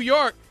 Oh, New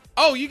York.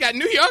 Oh, you got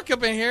New York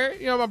up in here.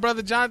 You know, my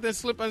brother Jonathan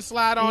slip and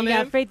slide on in.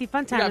 You got Faithy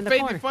Fun Time in the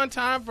corner. You got Faithy Fun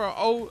Time for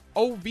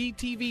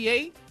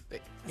OVTVA.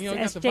 You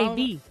know,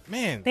 SJB.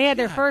 Man, they had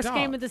their first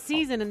game of the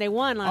season and they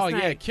won last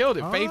night. Oh yeah, killed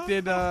it. Faith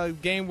did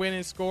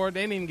game-winning score.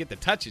 They didn't even get to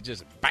touch it.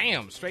 Just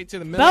bam, straight to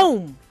the middle.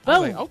 Boom. I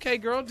was like, okay,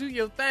 girl, do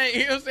your thing.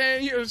 You know what I'm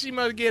saying? She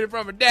must get it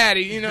from her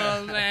daddy. You know what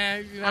I'm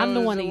saying? I'm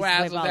the one that used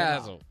to play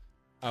volleyball.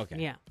 Okay.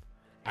 Yeah.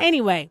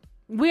 Anyway,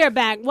 we are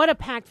back. What a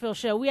packed-filled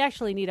show. We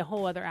actually need a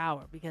whole other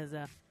hour because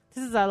this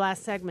is our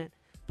last segment.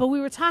 But we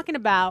were talking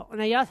about,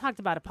 now y'all talked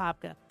about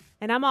Apopka,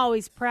 and I'm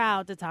always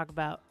proud to talk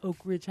about Oak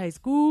Ridge High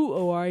School,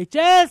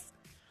 ORHS.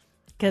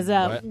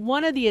 Because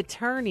one of the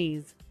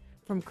attorneys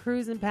from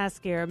Cruz and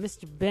Pesquera,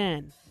 Mr.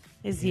 Ben,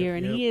 is here,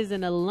 and he is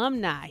an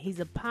alumni. He's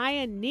a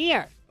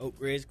pioneer. Oak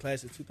Ridge,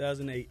 class of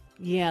 2008.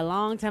 Yeah, a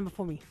long time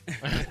before me.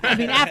 I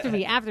mean, after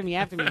me.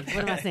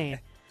 What am I saying?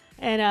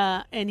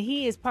 And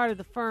he is part of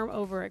the firm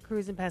over at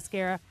Cruz and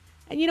Pesquera.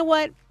 And you know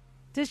what?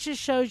 This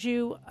just shows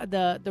you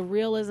the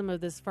realism of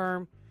this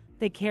firm.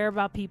 They care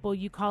about people.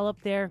 You call up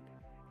there.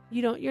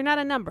 You're not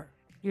a number.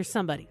 You're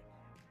somebody.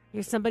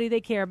 You're somebody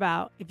they care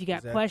about. If you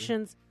got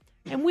questions.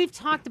 And we've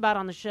talked about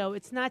on the show,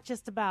 it's not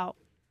just about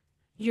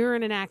you're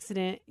in an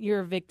accident, you're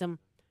a victim.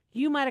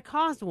 You might have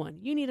caused one.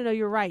 You need to know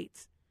your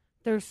rights.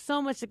 There's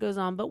so much that goes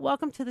on. But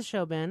welcome to the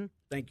show, Ben.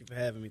 Thank you for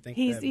having me.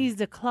 He's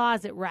the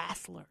closet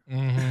wrestler.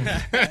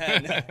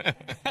 Mm-hmm.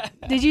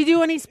 Did you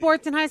do any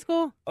sports in high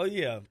school? Oh,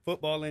 yeah,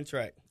 football and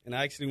track. And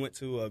I actually went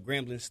to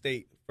Grambling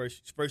State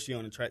first year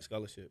on a track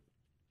scholarship.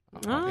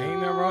 Ain't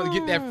nothing wrong to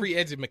get that free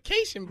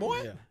education,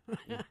 boy.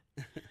 Yeah.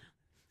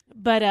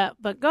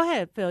 But go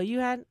ahead, Phil. You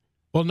had...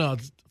 Well, no.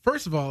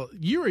 First of all,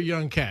 you're a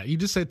young cat. You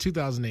just said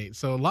 2008.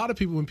 So a lot of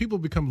people, when people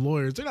become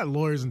lawyers, they're not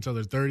lawyers until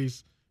their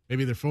 30s,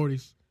 maybe their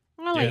 40s.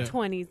 Well, late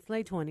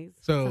 20s.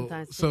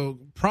 So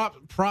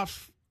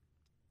props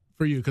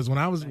for you, because when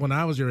I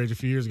was your age a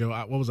few years ago,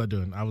 what was I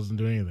doing? I wasn't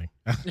doing anything.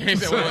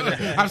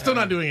 I'm still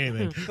not doing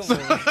anything.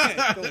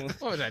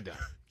 What was I doing?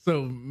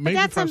 So maybe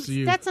props to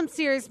you. That's some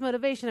serious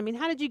motivation. I mean,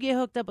 how did you get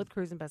hooked up with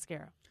Cruz and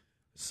Pesquera?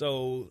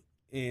 So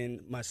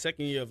in my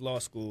second year of law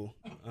school,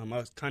 I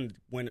was kind of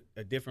went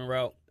a different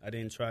route. I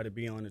didn't try to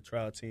be on the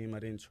trial team. I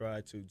didn't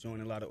try to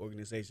join a lot of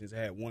organizations. I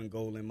had one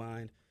goal in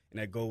mind, and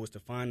that goal was to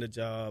find a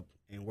job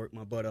and work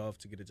my butt off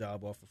to get a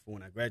job offer for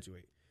when I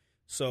graduate.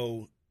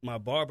 So my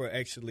barber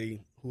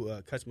actually, who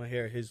cuts my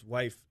hair, his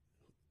wife,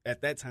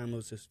 at that time it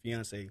was his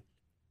fiance,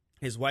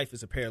 his wife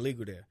is a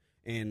paralegal there.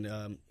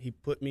 And he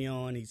put me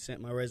on. He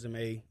sent my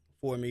resume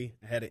for me.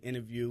 I had an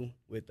interview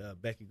with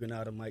Becky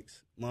Granada,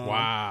 Mike's mom.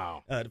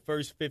 Wow. The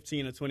first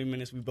 15 or 20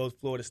 minutes, we both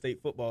Florida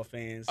State football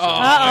fans.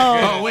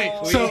 So, wait.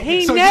 So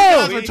you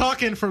guys were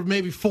talking for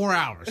maybe 4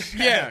 hours.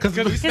 Yeah. Because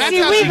we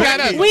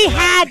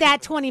had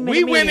that 20-minute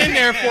We went in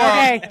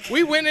there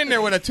we went in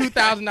there with a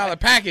 $2,000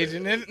 package,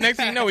 and then next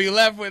thing you know, we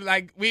left with,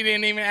 we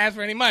didn't even ask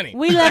for any money.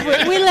 We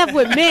left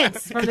with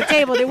mints from the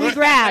table that we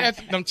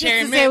grabbed. Them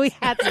cherry mints. Say we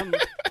had some.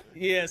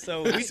 Yeah,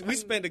 so we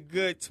spent a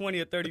good 20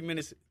 or 30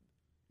 minutes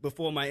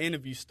before my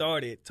interview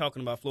started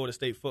talking about Florida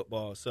State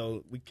football.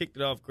 So we kicked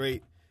it off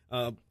great.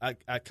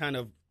 I kind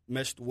of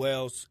meshed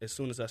well as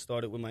soon as I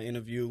started with my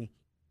interview,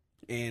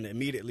 and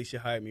immediately she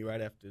hired me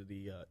right after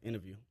the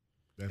interview.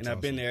 And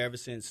I've been there ever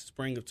since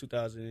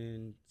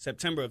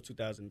September of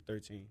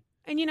 2013.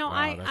 And,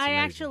 I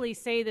actually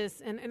say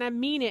this, and I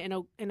mean it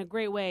in a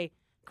great way.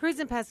 Cruz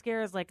and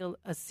Pesquera is like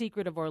a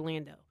secret of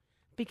Orlando,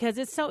 because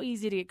it's so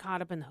easy to get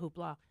caught up in the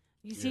hoopla.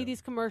 You see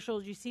these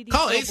commercials. You see these.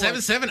 Call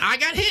 877. I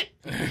got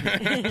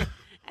hit.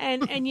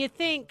 and you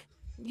think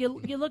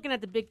you're looking at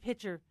the big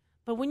picture,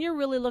 but when you're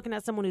really looking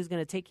at someone who's going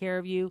to take care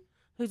of you,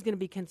 who's going to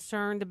be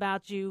concerned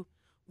about you,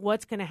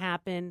 what's going to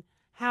happen,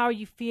 how are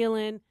you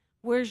feeling,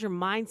 Where's your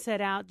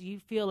mindset out? Do you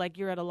feel like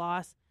you're at a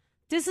loss?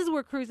 This is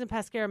where Cruz and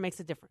Pesquera makes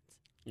a difference.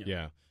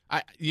 Yeah.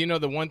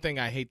 The one thing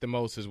I hate the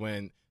most is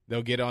when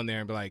they'll get on there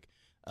and be like,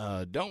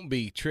 don't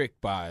be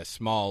tricked by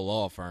small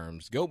law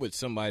firms. Go with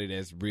somebody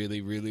that's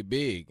really, really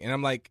big. And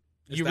I'm like,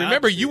 you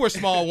remember you were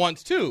small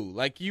once too.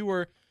 Like you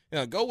were,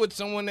 go with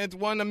someone that's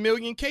won 1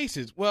 million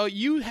cases. Well,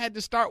 you had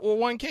to start with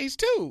 1 case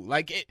too.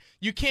 Like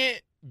you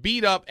can't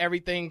beat up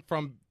everything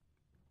from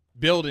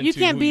building. You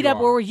can't beat up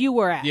where you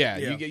were at. Yeah.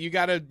 You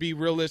got to be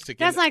realistic.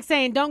 That's like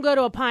saying don't go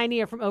to a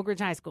Pioneer from Oak Ridge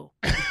High School.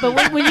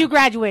 But when you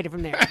graduated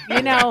from there,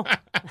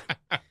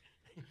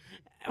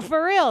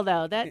 For real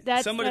though,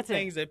 that's some of the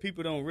things that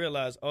people don't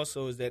realize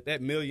also is that $1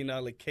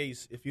 million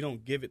case, if you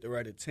don't give it the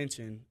right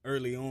attention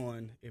early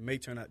on, it may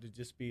turn out to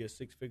just be a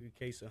 6-figure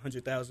case,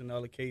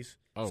 $100,000 case.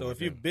 So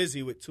if you're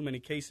busy with too many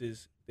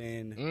cases,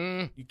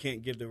 then you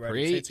can't give the right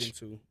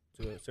attention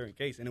to a certain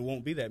case, and it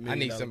won't be that $1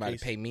 million. I need somebody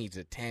to pay me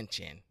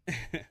attention.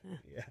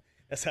 Yeah,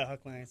 that's how our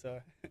clients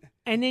are.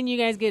 And then you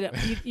guys get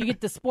you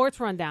get the sports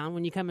rundown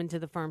when you come into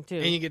the firm too.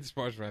 And you get the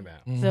sports rundown.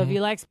 Mm-hmm. So if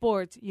you like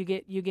sports, you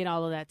get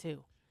all of that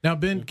too. Now,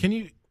 Ben, can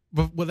you,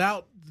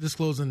 without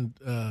disclosing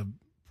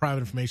private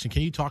information,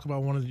 can you talk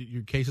about one of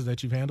your cases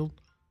that you've handled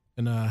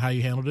and how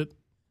you handled it?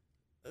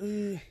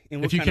 In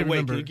what kind of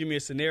way? Can you give me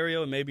a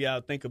scenario and maybe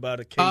I'll think about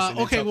a case? And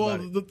okay, well,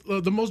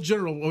 the most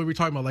general, what we're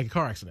talking about, like a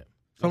car accident.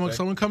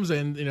 Someone comes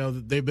in,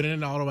 they've been in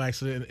an auto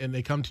accident, and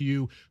they come to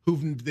you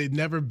they've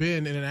never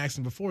been in an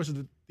accident before, so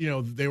that,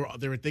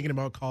 they were thinking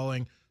about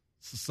calling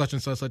such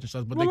and such, but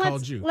they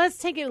called you. Let's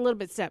take it a little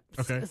bit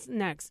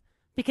next,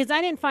 because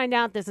I didn't find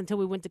out this until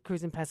we went to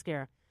Cruz and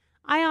Pesquera.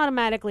 I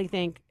automatically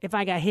think if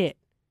I got hit,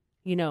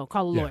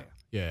 call a lawyer.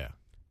 Yeah.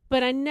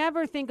 But I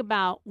never think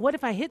about what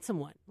if I hit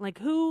someone? Like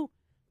who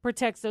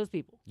protects those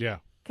people? Yeah.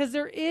 Because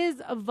there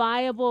is a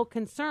viable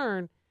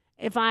concern.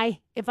 If I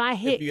hit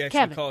if you actually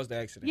Kevin. caused the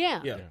accident.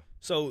 Yeah.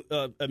 So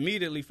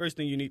immediately, first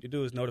thing you need to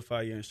do is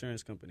notify your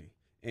insurance company.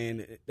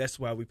 And that's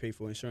why we pay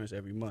for insurance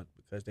every month,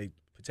 because they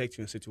protect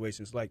you in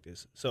situations like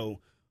this. So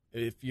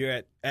if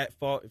you're at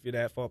fault, if you're the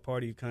at-fault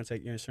party, you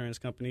contact your insurance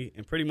company,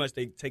 and pretty much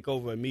they take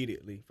over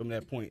immediately from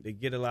that point. They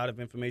get a lot of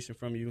information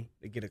from you.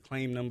 They get a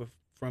claim number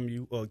from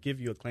you or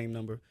give you a claim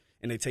number,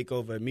 and they take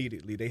over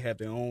immediately. They have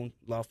their own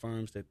law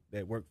firms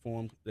that work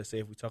for them. Let's say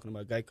if we're talking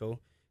about Geico,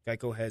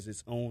 Geico has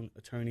its own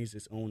attorneys,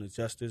 its own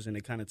adjusters, and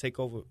they kind of take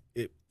over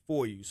it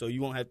for you. So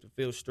you won't have to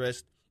feel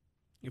stressed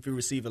if you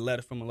receive a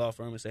letter from a law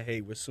firm and say, hey,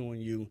 we're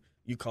suing you,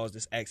 you caused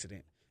this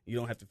accident. You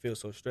don't have to feel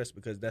so stressed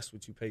because that's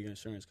what you pay your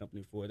insurance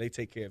company for. They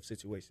take care of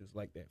situations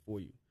like that for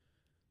you.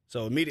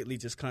 So immediately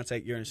just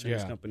contact your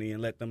insurance company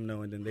and let them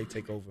know, and then they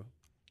take over.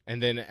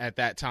 And then at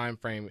that time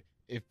frame,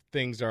 if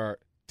things are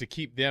to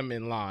keep them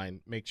in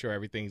line, make sure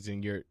everything's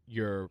in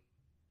your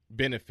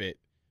benefit,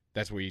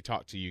 that's where you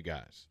talk to you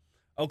guys.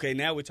 Okay,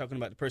 now we're talking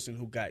about the person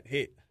who got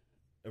hit.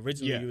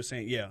 Originally, you were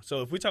saying,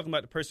 So if we're talking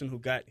about the person who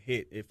got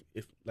hit,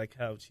 if like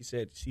how she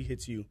said, she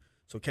hits you,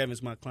 so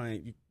Kevin's my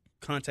client, you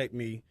contact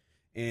me,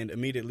 and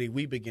immediately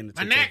we begin to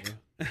take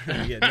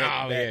over.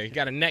 You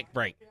got a neck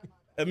break.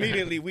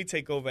 Immediately we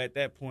take over at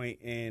that point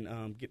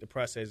and get the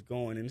process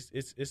going, and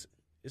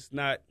it's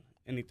not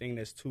anything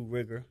that's too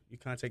rigor. You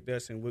contact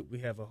us, and we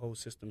have a whole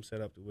system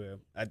set up to where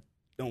I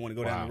don't want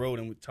to go down the road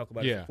and we talk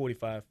about it for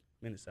 45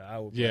 minutes, an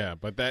hour. Yeah,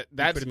 but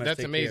that's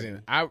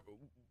amazing.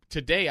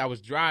 Today I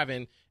was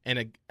driving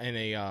in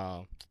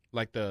a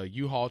like the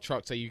U-Haul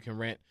trucks that you can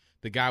rent.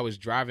 The guy was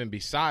driving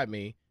beside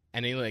me,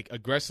 and he like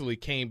aggressively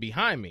came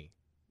behind me,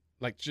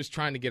 like just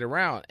trying to get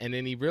around. And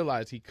then he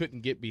realized he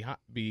couldn't get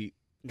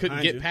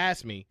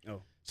past me.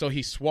 Oh. So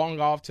he swung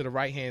off to the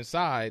right-hand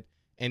side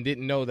and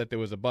didn't know that there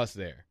was a bus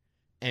there.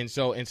 And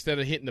so instead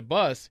of hitting the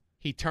bus,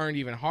 he turned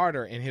even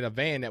harder and hit a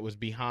van that was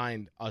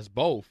behind us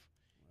both.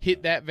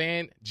 Hit that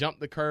van, jumped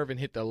the curve, and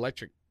hit the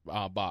electric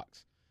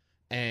box.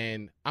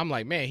 And I'm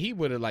like, man, he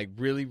would have like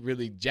really,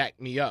 really jacked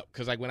me up,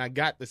 because like when I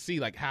got to see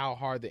like how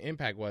hard the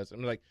impact was,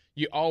 I'm like,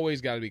 you always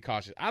got to be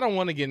cautious. I don't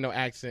want to get in no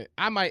accident.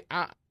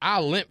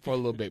 I'll limp for a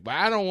little bit, but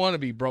I don't want to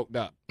be broked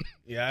up.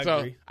 Yeah, I so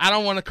agree. I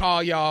don't want to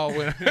call y'all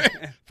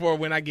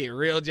when I get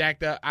real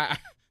jacked up. I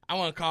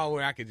want to call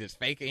where I could just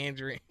fake an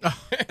injury,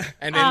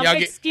 and then y'all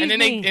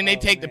they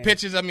take the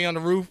pictures of me on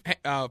the roof,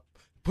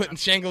 putting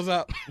shingles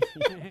up.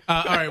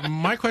 All right,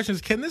 my question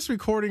is: can this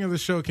recording of the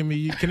show can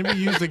it be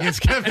used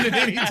against Kevin in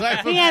any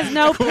type of? He has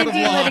no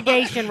pending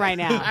litigation right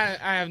now.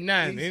 I have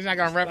none. He's not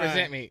going to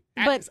represent me.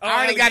 But I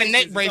already got a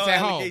neck brace at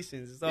home.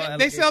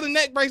 They sell the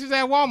neck braces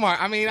at Walmart.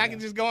 I mean, I can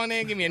just go in there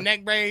and give me a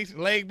neck brace,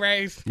 leg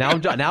brace. Now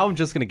I'm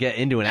just going to get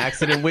into an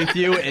accident with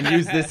you and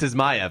use this as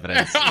my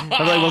evidence. I'm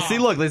like, well, see,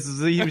 look,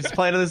 he was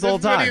planning this whole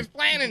time. He was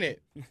planning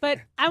it. But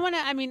I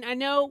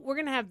know we're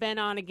going to have Ben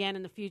on again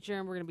in the future,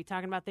 and we're going to be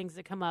talking about things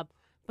that come up.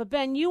 But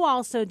Ben, you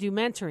also do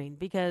mentoring,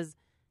 because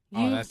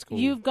that's cool.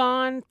 You've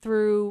gone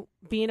through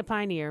being a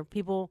pioneer.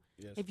 People,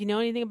 if you know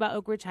anything about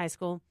Oak Ridge High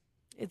School,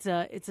 it's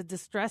a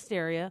distressed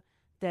area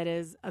that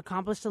has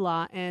accomplished a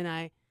lot, and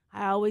I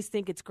always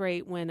think it's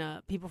great when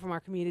people from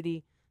our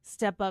community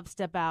step up,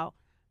 step out,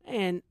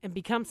 and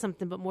become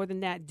something, but more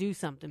than that, do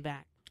something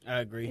back. I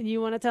agree. And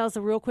you want to tell us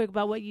real quick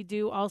about what you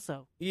do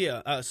also?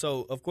 Yeah.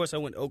 So, of course, I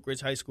went to Oak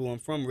Ridge High School. I'm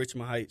from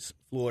Richmond Heights,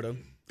 Florida.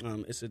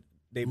 It's a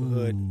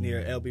neighborhood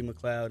near L.B.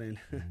 McLeod,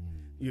 and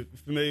you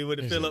familiar with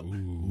it, Phillip?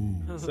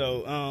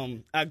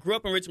 So I grew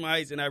up in Richmond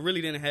Heights, and I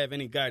really didn't have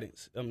any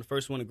guidance. I'm the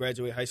first one to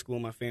graduate high school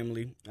in my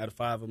family. Out of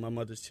 5 of my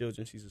mother's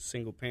children, she's a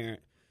single parent.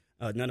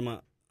 None of my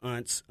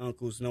aunts,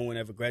 uncles, no one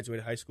ever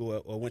graduated high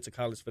school or went to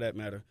college for that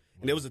matter.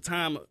 And there was a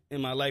time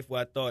in my life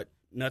where I thought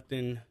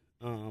nothing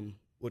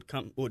would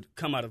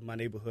come out of my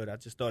neighborhood. I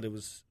just thought it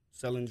was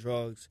selling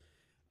drugs,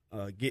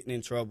 getting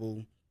in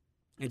trouble,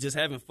 and just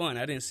having fun.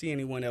 I didn't see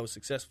anyone that was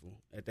successful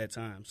at that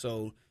time.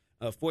 So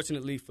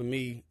fortunately for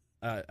me,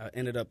 I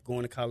ended up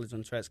going to college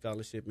on a track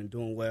scholarship and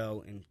doing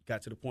well and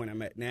got to the point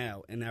I'm at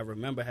now. And I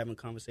remember having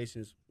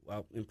conversations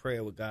in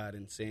prayer with God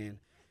and saying,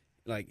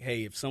 like,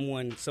 hey, if some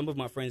of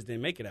my friends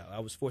didn't make it out. I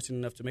was fortunate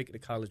enough to make it to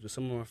college, but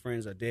some of my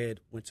friends are dead,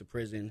 went to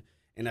prison.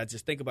 And I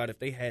just think about if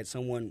they had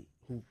someone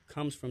who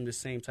comes from the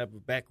same type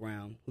of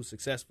background, who's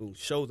successful,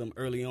 show them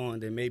early on,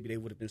 then maybe they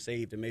would have been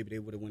saved and maybe they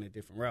would have went a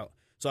different route.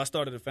 So I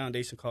started a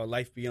foundation called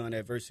Life Beyond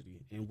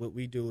Adversity. And what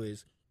we do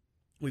is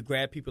we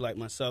grab people like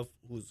myself,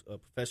 who's a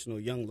professional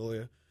young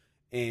lawyer,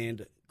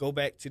 and go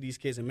back to these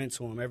kids and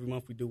mentor them. Every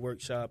month we do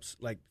workshops.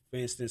 Like, for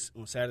instance,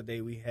 on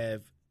Saturday we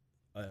have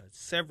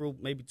several,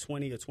 maybe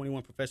 20 or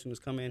 21 professionals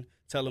come in,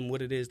 tell them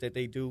what it is that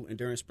they do, and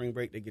during spring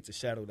break they get to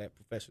shadow that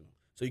professional.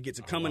 So you get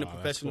to come in a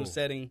professional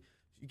setting,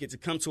 you get to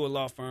come to a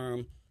law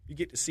firm, you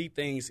get to see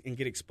things and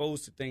get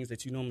exposed to things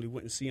that you normally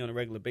wouldn't see on a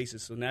regular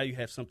basis. So now you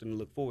have something to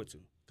look forward to.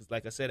 Because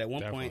like I said, at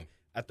one point,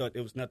 I thought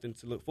there was nothing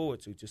to look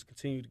forward to. Just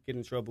continue to get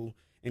in trouble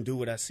and do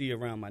what I see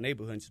around my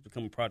neighborhood and just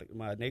become a product of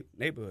my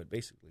neighborhood,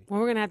 basically. Well,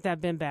 we're going to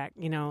have Ben back,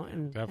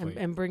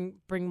 and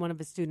bring one of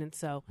his students.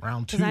 So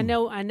round 2. Because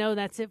I know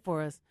that's it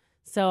for us.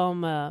 So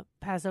I'm going to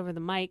pass over the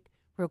mic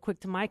real quick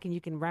to Mike, and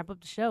you can wrap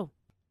up the show.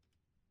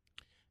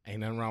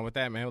 Ain't nothing wrong with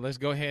that, man. Well, let's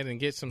go ahead and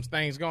get some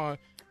things going.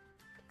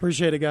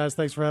 Appreciate it, guys.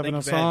 Thanks for having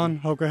us on.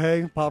 Hoka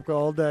hey, Popka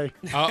all day.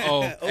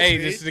 Uh-oh. Hey,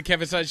 this is the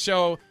Kevin Sutton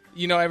Show.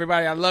 You know,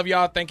 everybody, I love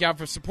y'all. Thank y'all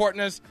for supporting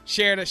us.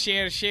 Share them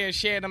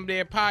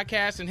their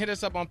podcasts, and hit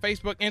us up on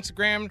Facebook,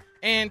 Instagram,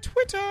 and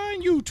Twitter,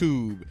 and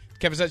YouTube.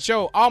 Kevin Sutton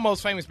Show,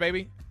 almost famous,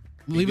 baby.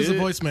 Leave us a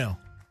voicemail.